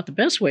 that's not the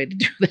best way to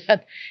do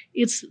that.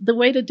 It's the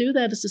way to do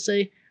that is to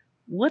say,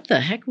 what the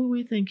heck were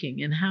we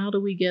thinking? And how do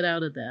we get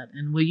out of that?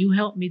 And will you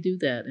help me do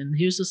that? And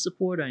here's the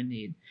support I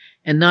need.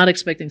 And not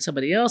expecting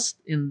somebody else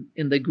in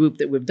the group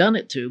that we've done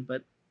it to,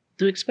 but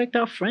to expect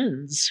our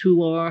friends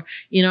who are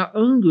in our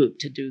own group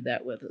to do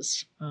that with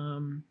us.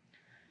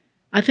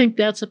 I think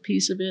that's a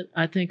piece of it.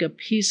 I think a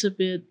piece of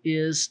it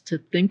is to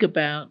think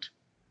about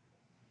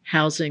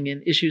housing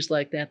and issues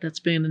like that. That's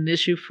been an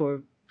issue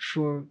for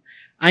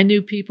I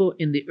knew people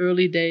in the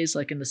early days,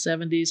 like in the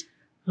 70s,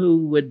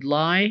 who would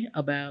lie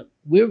about,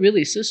 we're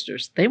really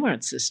sisters. They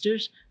weren't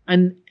sisters.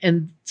 And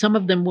some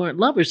of them weren't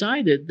lovers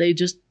either. They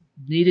just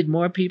needed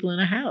more people in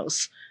a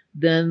house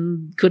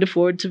than could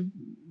afford to,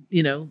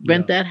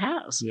 rent that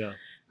house. Yeah.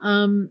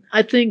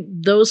 I think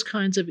those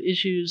kinds of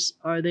issues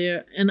are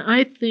there. And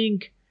I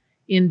think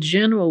in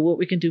general, what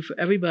we can do for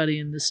everybody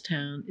in this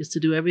town is to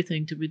do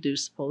everything to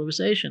reduce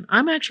polarization.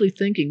 I'm actually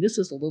thinking, this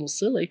is a little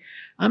silly,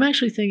 I'm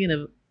actually thinking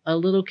of a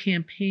little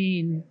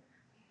campaign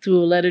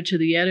through a letter to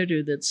the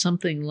editor that's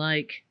something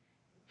like,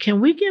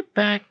 can we get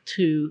back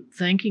to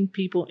thanking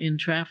people in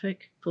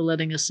traffic for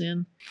letting us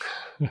in?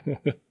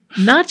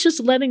 Not just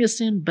letting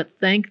us in, but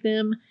thank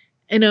them.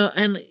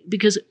 And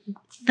because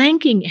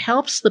thanking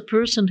helps the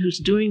person who's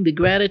doing the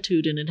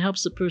gratitude and it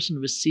helps the person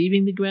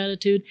receiving the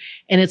gratitude.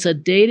 And it's a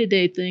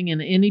day-to-day thing.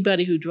 And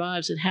anybody who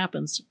drives, it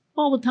happens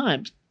all the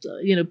time.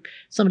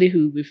 Somebody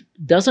who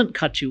doesn't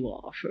cut you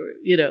off or,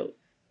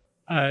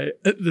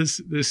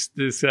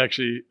 This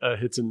actually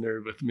hits a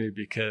nerve with me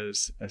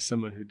because as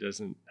someone who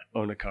doesn't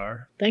own a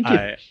car, thank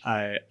you.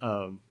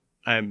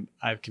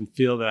 I can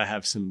feel that I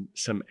have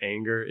some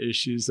anger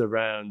issues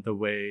around the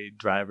way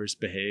drivers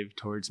behave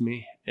towards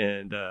me,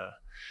 and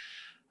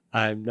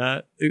I'm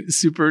not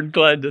super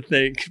inclined to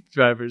thank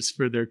drivers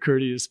for their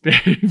courteous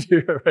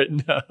behavior right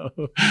now.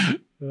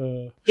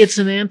 It's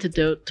an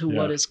antidote to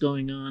what is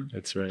going on.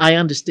 That's right. I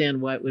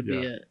understand why it would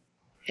be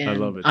I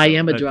love it. I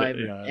am a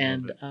driver,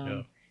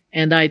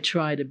 and I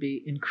try to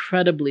be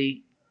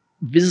incredibly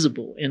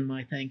visible in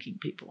my thanking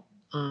people.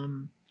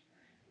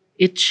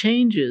 It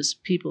changes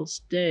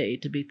people's day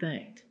to be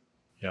thanked.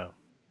 Yeah.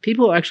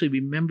 People actually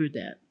remember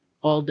that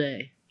all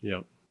day.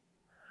 Yep.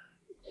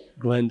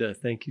 Glenda,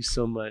 thank you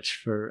so much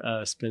for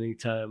spending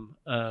time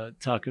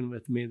talking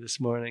with me this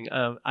morning.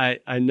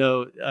 I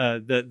know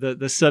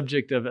the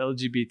subject of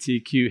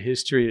LGBTQ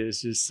history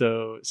is just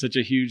such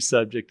a huge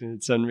subject, and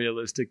it's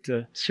unrealistic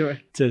to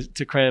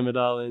cram it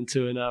all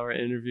into an hour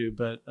interview.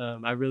 But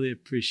I really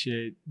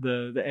appreciate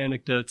the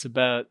anecdotes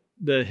about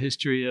the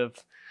history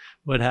of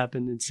what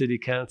happened in city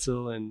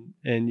council and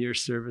your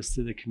service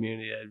to the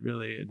community. I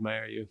really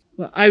admire you.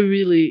 Well,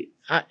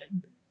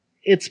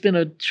 it's been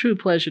a true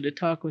pleasure to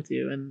talk with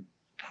you, and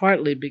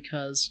partly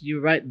because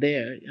you're right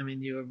there. I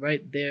mean, you were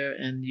right there,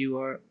 and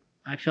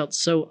I felt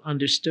so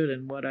understood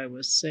in what I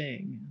was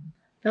saying.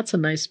 That's a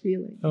nice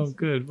feeling. Oh,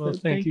 good. Well,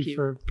 thank you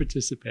for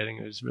participating.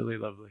 It was really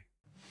lovely.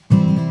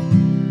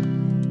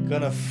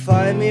 Gonna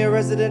find me a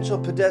residential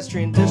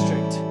pedestrian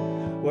district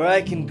where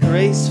I can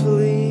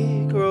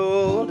gracefully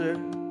grow older.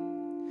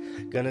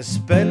 Gonna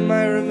spend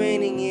my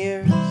remaining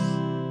years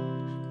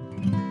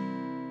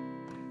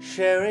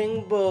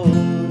sharing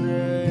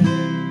Boulder.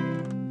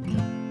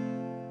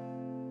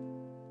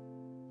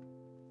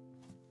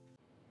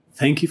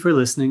 Thank you for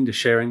listening to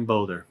Sharing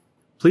Boulder.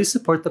 Please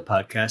support the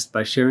podcast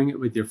by sharing it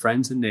with your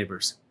friends and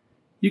neighbors.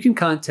 You can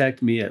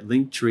contact me at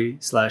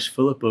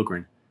linktree/Philip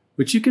Ogren,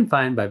 which you can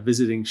find by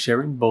visiting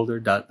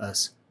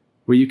sharingboulder.us,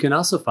 where you can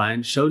also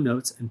find show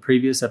notes and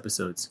previous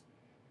episodes.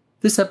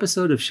 This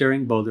episode of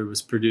Sharing Boulder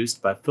was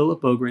produced by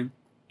Philip Ogren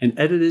and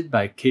edited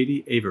by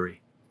Katie Avery.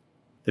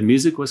 The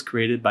music was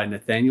created by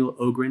Nathaniel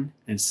Ogren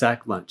and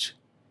Sack Lunch.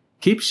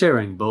 Keep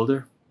sharing,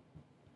 Boulder.